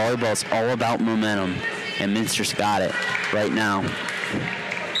 Dave, volleyball's all about momentum, and Minster's got it right now.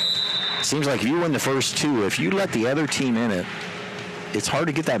 Seems like if you win the first two, if you let the other team in it, it's hard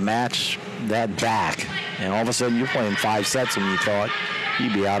to get that match that back. And all of a sudden you're playing 5 sets when you thought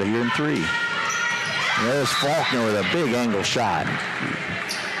you'd be out of here in 3. And there's Faulkner with a big angle shot.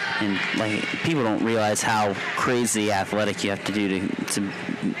 And like, people don't realize how crazy athletic you have to do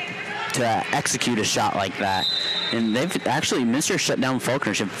to execute a shot like that. And they've actually, Minster shut down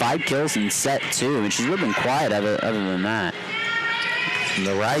Faulkner. She had 5 kills in set 2, and she's really been quiet other than that. And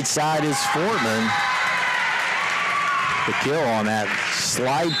the right side is Fortman. The kill on that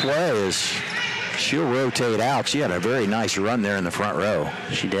slide play is she'll rotate out. She had a very nice run there in the front row.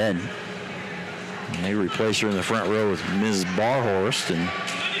 She did. And they replace her in the front row with Ms. Barhorst, and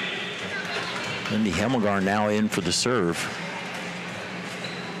Lindy Hemmelgarn now in for the serve.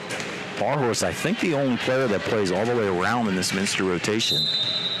 Barhorst, I think the only player that plays all the way around in this Minster rotation.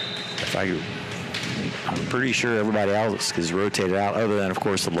 I'm pretty sure everybody else is rotated out, other than, of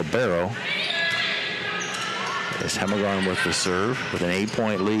course, the libero. There's Hemmelgarn with the serve with an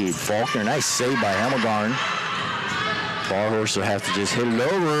 8-point lead. Faulkner, nice save by Hemmelgarn. Barhorst will have to just hit it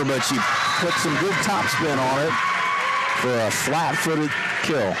over, but she put some good topspin on it for a flat-footed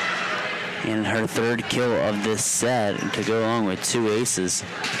kill. And her 3rd kill of this set to go along with 2 aces.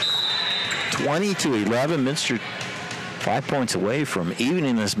 20-11. Minster 5 points away from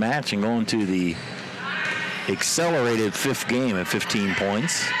evening this match and going to the accelerated 5th game at 15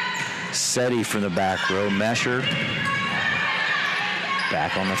 points. Setti from the back row. Mesher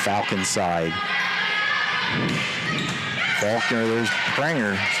back on the Falcons side. Faulkner, there's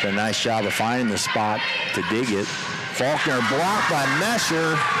Prenger. It's a nice job of finding the spot to dig it. Faulkner blocked by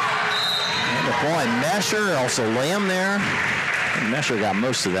Mesher. And the point, Mesher, also Lamb there. And Mesher got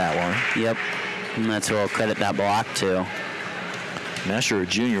most of that one. Yep, and that's who I'll credit that block to. Mesher, a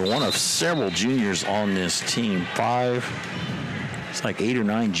junior, one of several juniors on this team. 5, it's like 8 or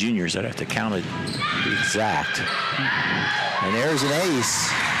 9 juniors. I'd have to count it exact. And there's an ace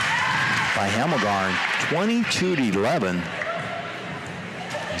by Hemmelgarn, 22-11.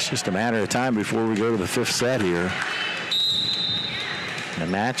 It's just a matter of time before we go to the 5th set here. The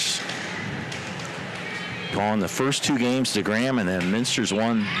match gone the first 2 games to Graham, and then Minster's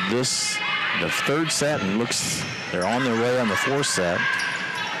won the 3rd set, and looks they're on their way on the 4th set.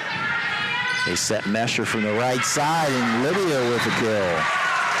 They set Mesher from the right side, and Lydia with the kill.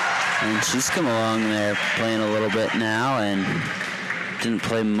 And she's come along there playing a little bit now, and didn't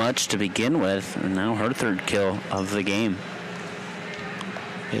play much to begin with, and now her 3rd kill of the game.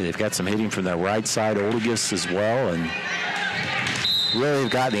 Yeah, they've got some hitting from the right side, Oldigus as well, and really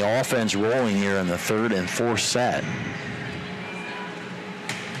have got the offense rolling here in the 3rd and 4th set.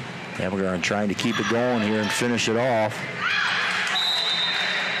 Hemmelgarn trying to keep it going here and finish it off.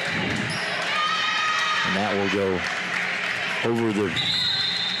 And that will go over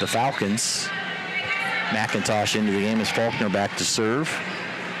the Falcons. McIntosh into the game as Faulkner back to serve.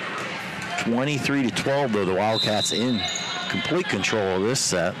 23-12 though, the Wildcats in complete control of this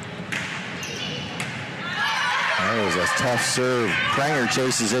set. That was a tough serve. Prenger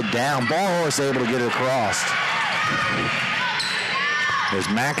chases it down. Barhorst able to get it across. There's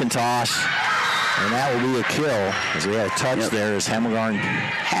McIntosh, and that will be a kill, as we had a touch there as Hemmelgarn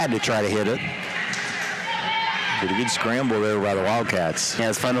had to try to hit it. Did a good scramble there by the Wildcats. Yeah,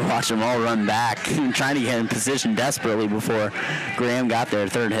 it's fun to watch them all run back, trying to get in position desperately before Graham got their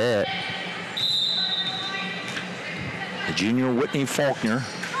 3rd hit. The junior Whitney Faulkner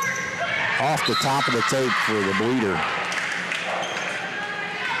off the top of the tape for the bleeder.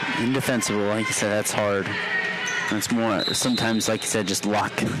 Indefensible, like you said, that's hard. It's more, sometimes, like you said, just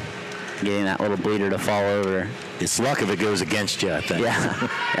luck. Getting that little bleeder to fall over. It's luck if it goes against you, I think. Yeah,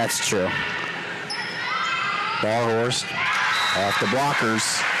 that's true. Barhorst off the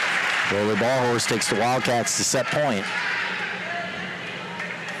blockers. Rolly Barhorst takes the Wildcats to set point.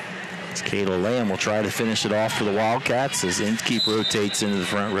 As Kayla Lamb will try to finish it off for the Wildcats as Inskeep rotates into the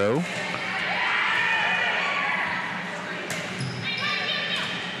front row.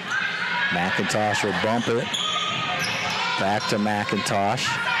 McIntosh will bump it. Back to McIntosh.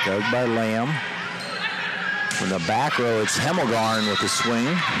 Dug by Lamb. From the back row, it's Hemmelgarn with the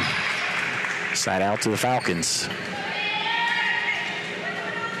swing. Side out to the Falcons.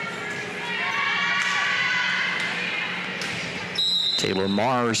 Taylor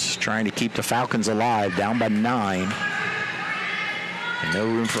Mars trying to keep the Falcons alive, down by 9. And no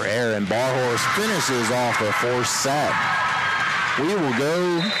room for error, and Barhorse finishes off the fourth set. We will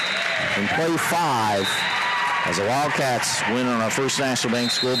go and play 5 as the Wildcats win on our First National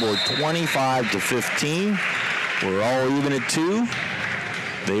Bank scoreboard 25-15. We're all even at 2.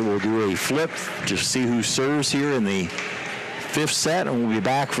 They will do a flip to see who serves here in the 5th set, and we'll be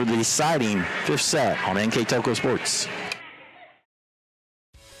back for the deciding 5th set on NKTelco Sports.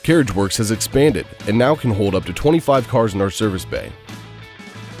 CarriageWorks has expanded and now can hold up to 25 cars in our service bay.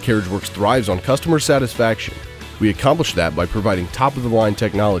 CarriageWorks thrives on customer satisfaction. We accomplish that by providing top-of-the-line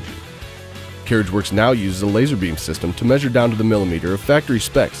technology. CarriageWorks now uses a laser beam system to measure down to the millimeter of factory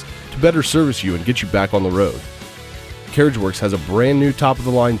specs to better service you and get you back on the road. CarriageWorks has a brand new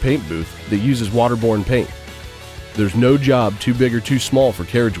top-of-the-line paint booth that uses waterborne paint. There's no job too big or too small for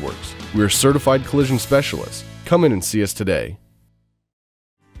CarriageWorks. We're certified collision specialists. Come in and see us today.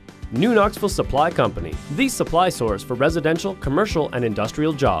 New Knoxville Supply Company, the supply source for residential, commercial, and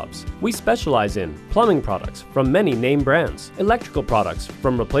industrial jobs. We specialize in plumbing products from many name brands, electrical products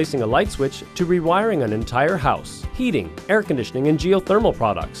from replacing a light switch to rewiring an entire house, heating, air conditioning, and geothermal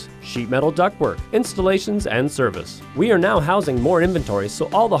products, sheet metal ductwork, installations, and service. We are now housing more inventory, so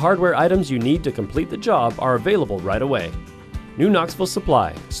all the hardware items you need to complete the job are available right away. New Knoxville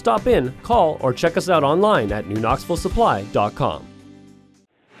Supply. Stop in, call, or check us out online at newknoxvillesupply.com.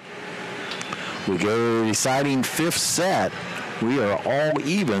 We go to the deciding 5th set. We are all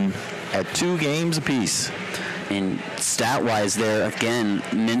even at 2 games apiece. And stat-wise there, again,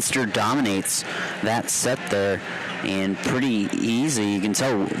 Minster dominates that set there. And pretty easy. You can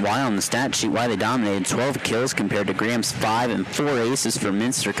tell why on the stat sheet, why they dominated. 12 kills compared to Graham's 5 and 4 aces for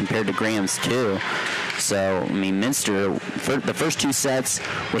Minster compared to Graham's 2. So, I mean, Minster, for the first 2 sets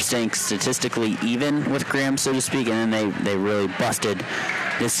were staying statistically even with Graham, so to speak, and then they really busted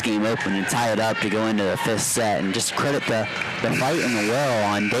this game open and tie it up to go into the 5th set. And just credit the fight in the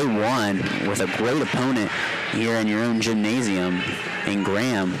well on day 1 with a great opponent here in your own gymnasium in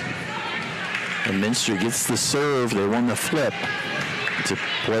Graham. And Minster gets the serve. They won the flip to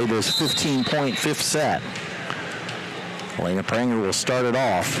play this 15-point 5th set. Elena Pranger will start it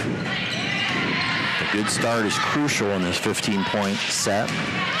off. A good start is crucial in this 15-point set.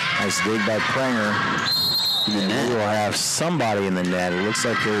 Nice dig by Pranger. And we will have somebody in the net. It looks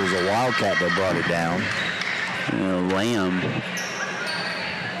like there was a Wildcat that brought it down. Lamb.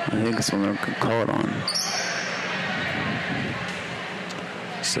 I think that's what they're going to call it on.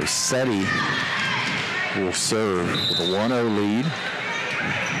 So Seti will serve with a 1-0 lead.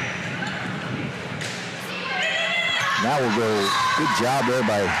 Now we'll go. Good job there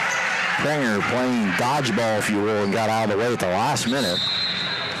by Pranger playing dodgeball, if you will, and got out of the way at the last minute.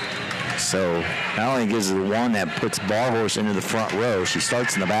 So not only gives it the one that puts Barhorse into the front row, she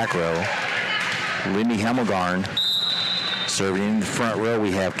starts in the back row. Lindy Hemmelgarn serving in the front row.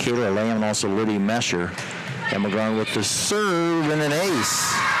 We have Kayla Lamb and also Lydia Mesher. Hemmelgarn with the serve and an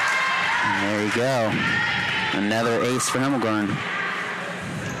ace. And there you go. Another ace for Hemmelgarn.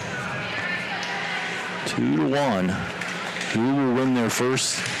 2-1. Who will win their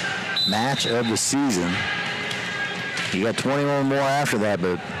first match of the season? You got 21 more after that,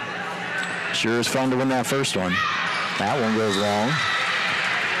 but sure is fun to win that first one. That one goes long.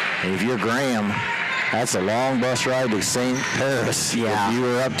 And if you're Graham, that's a long bus ride to St. Paris. Yeah. If you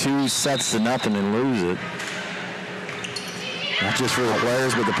were up 2-0 and lose it. Not just for the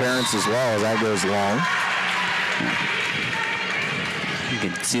players, but the parents as well, as that goes long. You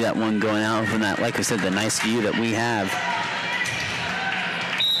can see that one going out from that, like I said, the nice view that we have.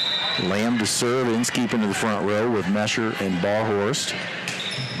 Lamb to serve, Inskeep into the front row with Mesher and Barhorst.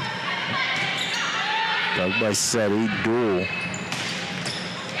 Dug by Seti, Duel.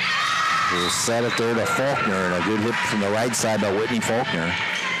 We'll set it there to Faulkner, and a good hit from the right side by Whitney Faulkner.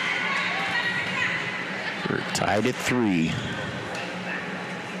 We're tied at 3.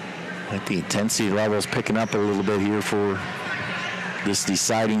 I think the intensity level is picking up a little bit here for this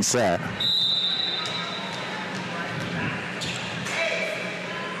deciding set.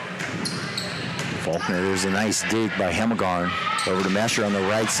 Faulkner, there's a nice dig by Hemmelgarn. Over to Mesher on the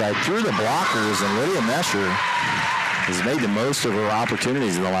right side through the blockers, and Lydia Mesher has made the most of her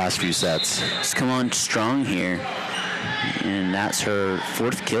opportunities in the last few sets. Just come on strong here. And that's her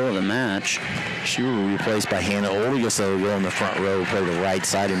 4th kill of the match. She will be replaced by Hannah Oldigus, that will go in the front row, play the right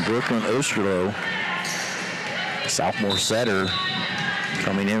side. And Brooklyn Osterloh, sophomore setter,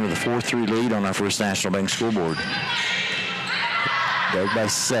 coming in with a 4-3 lead on our First National Bank scoreboard. Dug by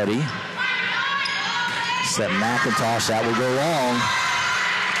Seti. Set McIntosh, that will go long.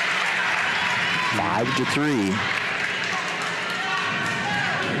 5-3.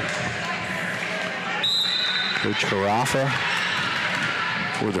 Coach Carafa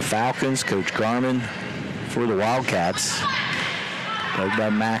for the Falcons. Coach Garman for the Wildcats. Played by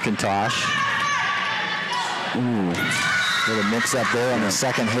McIntosh. Ooh, little mix up there on the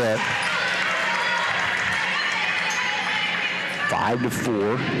second hit.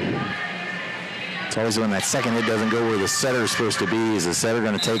 5-4. It's always when that second hit doesn't go where the setter is supposed to be. Is the setter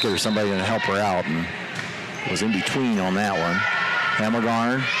going to take it or somebody going to help her out? And it was in between on that one.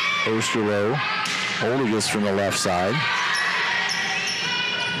 Hammergarn, Osterloh, Oldigus from the left side.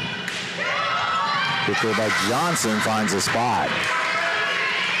 Hit there by Johnson, finds a spot.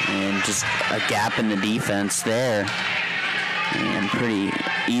 And just a gap in the defense there. And pretty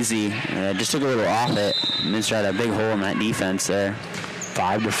easy. Just took a little off it. Minster had a big hole in that defense there.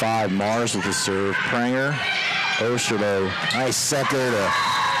 5-5. Mars with the serve. Pranger, Osterloh. Nice set there to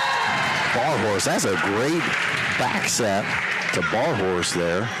Barhorse. That's a great back set to Barhorse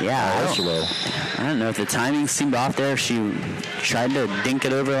there. Yeah, Osterloh. I don't know if the timing seemed off there. She tried to dink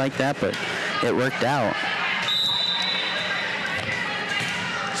it over like that, but it worked out.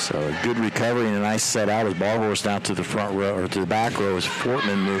 So a good recovery and a nice set out as Barhorse down to the front row, or to the back row as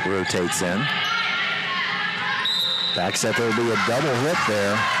Fortman rotates in. Back set, there will be a double hit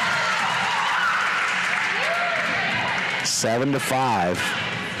there. 7-5.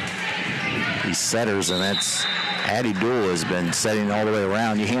 These setters, and that's Addie Dool has been setting all the way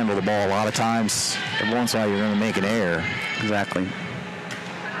around. You handle the ball a lot of times. Every once in a while, you're going to make an error. Exactly.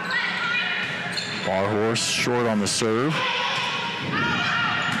 Barhorse short on the serve.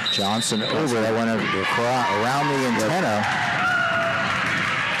 Johnson over. That went around the antenna.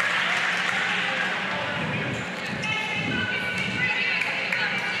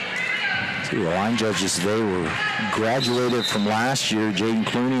 See, the line judges today were graduated from last year. Jaden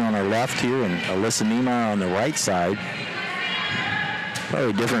Clooney on our left here and Alyssa Niemeyer on the right side. Probably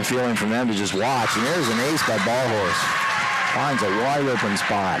a different feeling from them to just watch. And there's an ace by Barhorse. Finds a wide open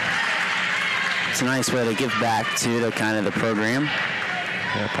spot. It's a nice way to give back to kind of the program.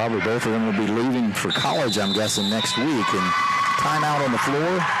 Yeah, probably both of them will be leaving for college, I'm guessing, next week. And timeout on the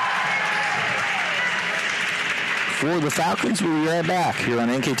floor for the Falcons. We'll be right back here on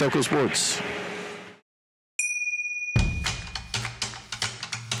NKTelco Sports.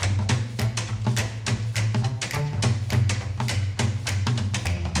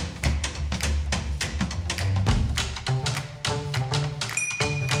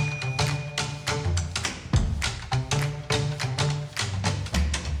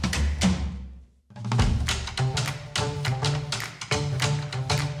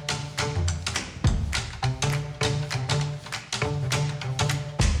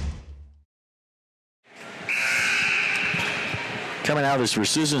 Coming out of this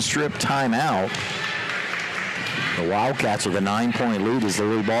precision strip timeout, the Wildcats with a 9-point lead as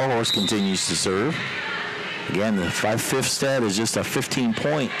Lily Barhorse continues to serve. Again, the 5/5 stat is just a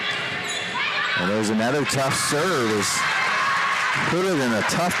 15-point. And there's another tough serve. Is put it in a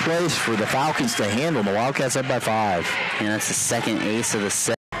tough place for the Falcons to handle. The Wildcats up by 5. And that's the second ace of the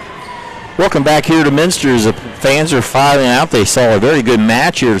set. Welcome back here to Minster as the fans are filing out. They saw a very good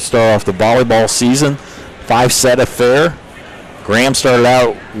match here to start off the volleyball season. 5-set affair. Graham started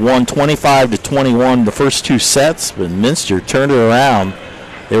out 125-21 the first 2 sets, but Minster turned it around.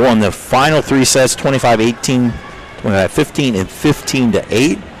 They won the final 3 sets, 25-18, 25-15, and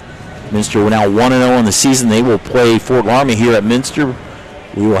 15-8. Minster now 1-0 in the season. They will play Fort Laramie here at Minster.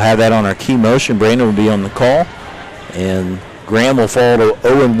 We will have that on our key motion. Brandon will be on the call, and Graham will fall to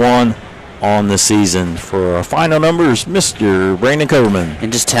 0-1 on the season. For our final numbers, Mr. Brandon Coverman.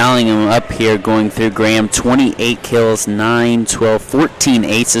 And just tallying them up here, going through Graham, 28 kills, 9, 12, 14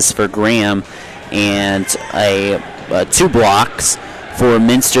 aces for Graham, and 2 blocks. For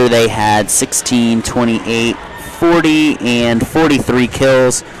Minster, they had 16, 28, 40, and 43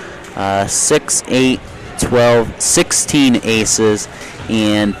 kills, 6, 8, 12, 16 aces,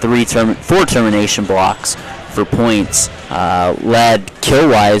 and 4 termination blocks for points. Led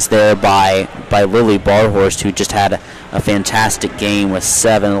kill-wise there by Lily Barhorse, who just had a fantastic game with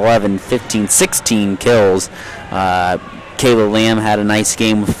 7, 11, 15, 16 kills. Kayla Lamb had a nice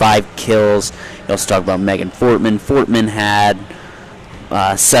game with 5 kills. You also talk about Megan Fortman. Fortman had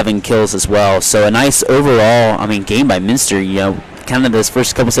 7 kills as well. So a nice overall, game by Minster. Kind of those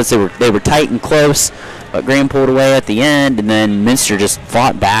first couple sets, they were tight and close, but Graham pulled away at the end, and then Minster just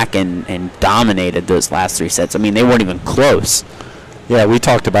fought back and dominated those last 3 sets. They weren't even close. Yeah, we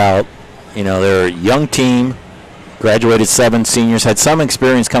talked about, they're a young team, graduated 7 seniors, had some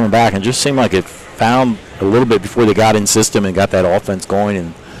experience coming back, and just seemed like it found a little bit before they got in system and got that offense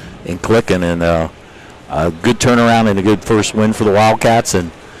going and clicking, and a good turnaround and a good first win for the Wildcats,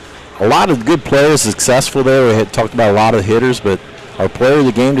 and a lot of good players successful there. We had talked about a lot of hitters, but our player of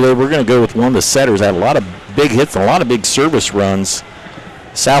the game today, we're going to go with one of the setters. Had a lot of big hits and a lot of big service runs.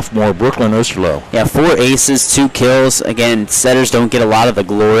 Sophomore Brooklyn Osterloh. Yeah, 4 aces, 2 kills. Again, setters don't get a lot of the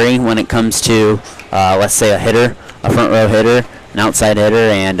glory when it comes to, let's say, a hitter, a front row hitter, an outside hitter,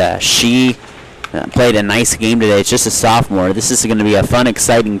 and she played a nice game today. It's just a sophomore. This is going to be a fun,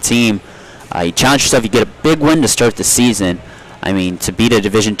 exciting team. You challenge yourself. You get a big win to start the season. To beat a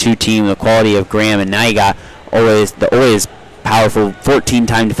Division II team, the quality of Graham, and now you got the always powerful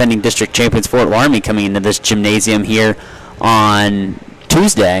 14-time defending district champions Fort Laramie coming into this gymnasium here on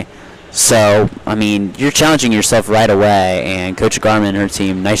Tuesday. So, you're challenging yourself right away, and Coach Garman and her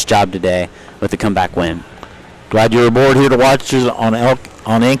team, nice job today with the comeback win. Glad you're aboard here to watch us on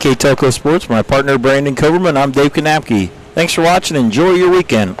NKTelco Sports. My partner, Brandon Coverman, I'm Dave Kanapke. Thanks for watching. Enjoy your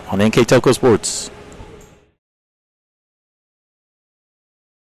weekend on NKTelco Sports.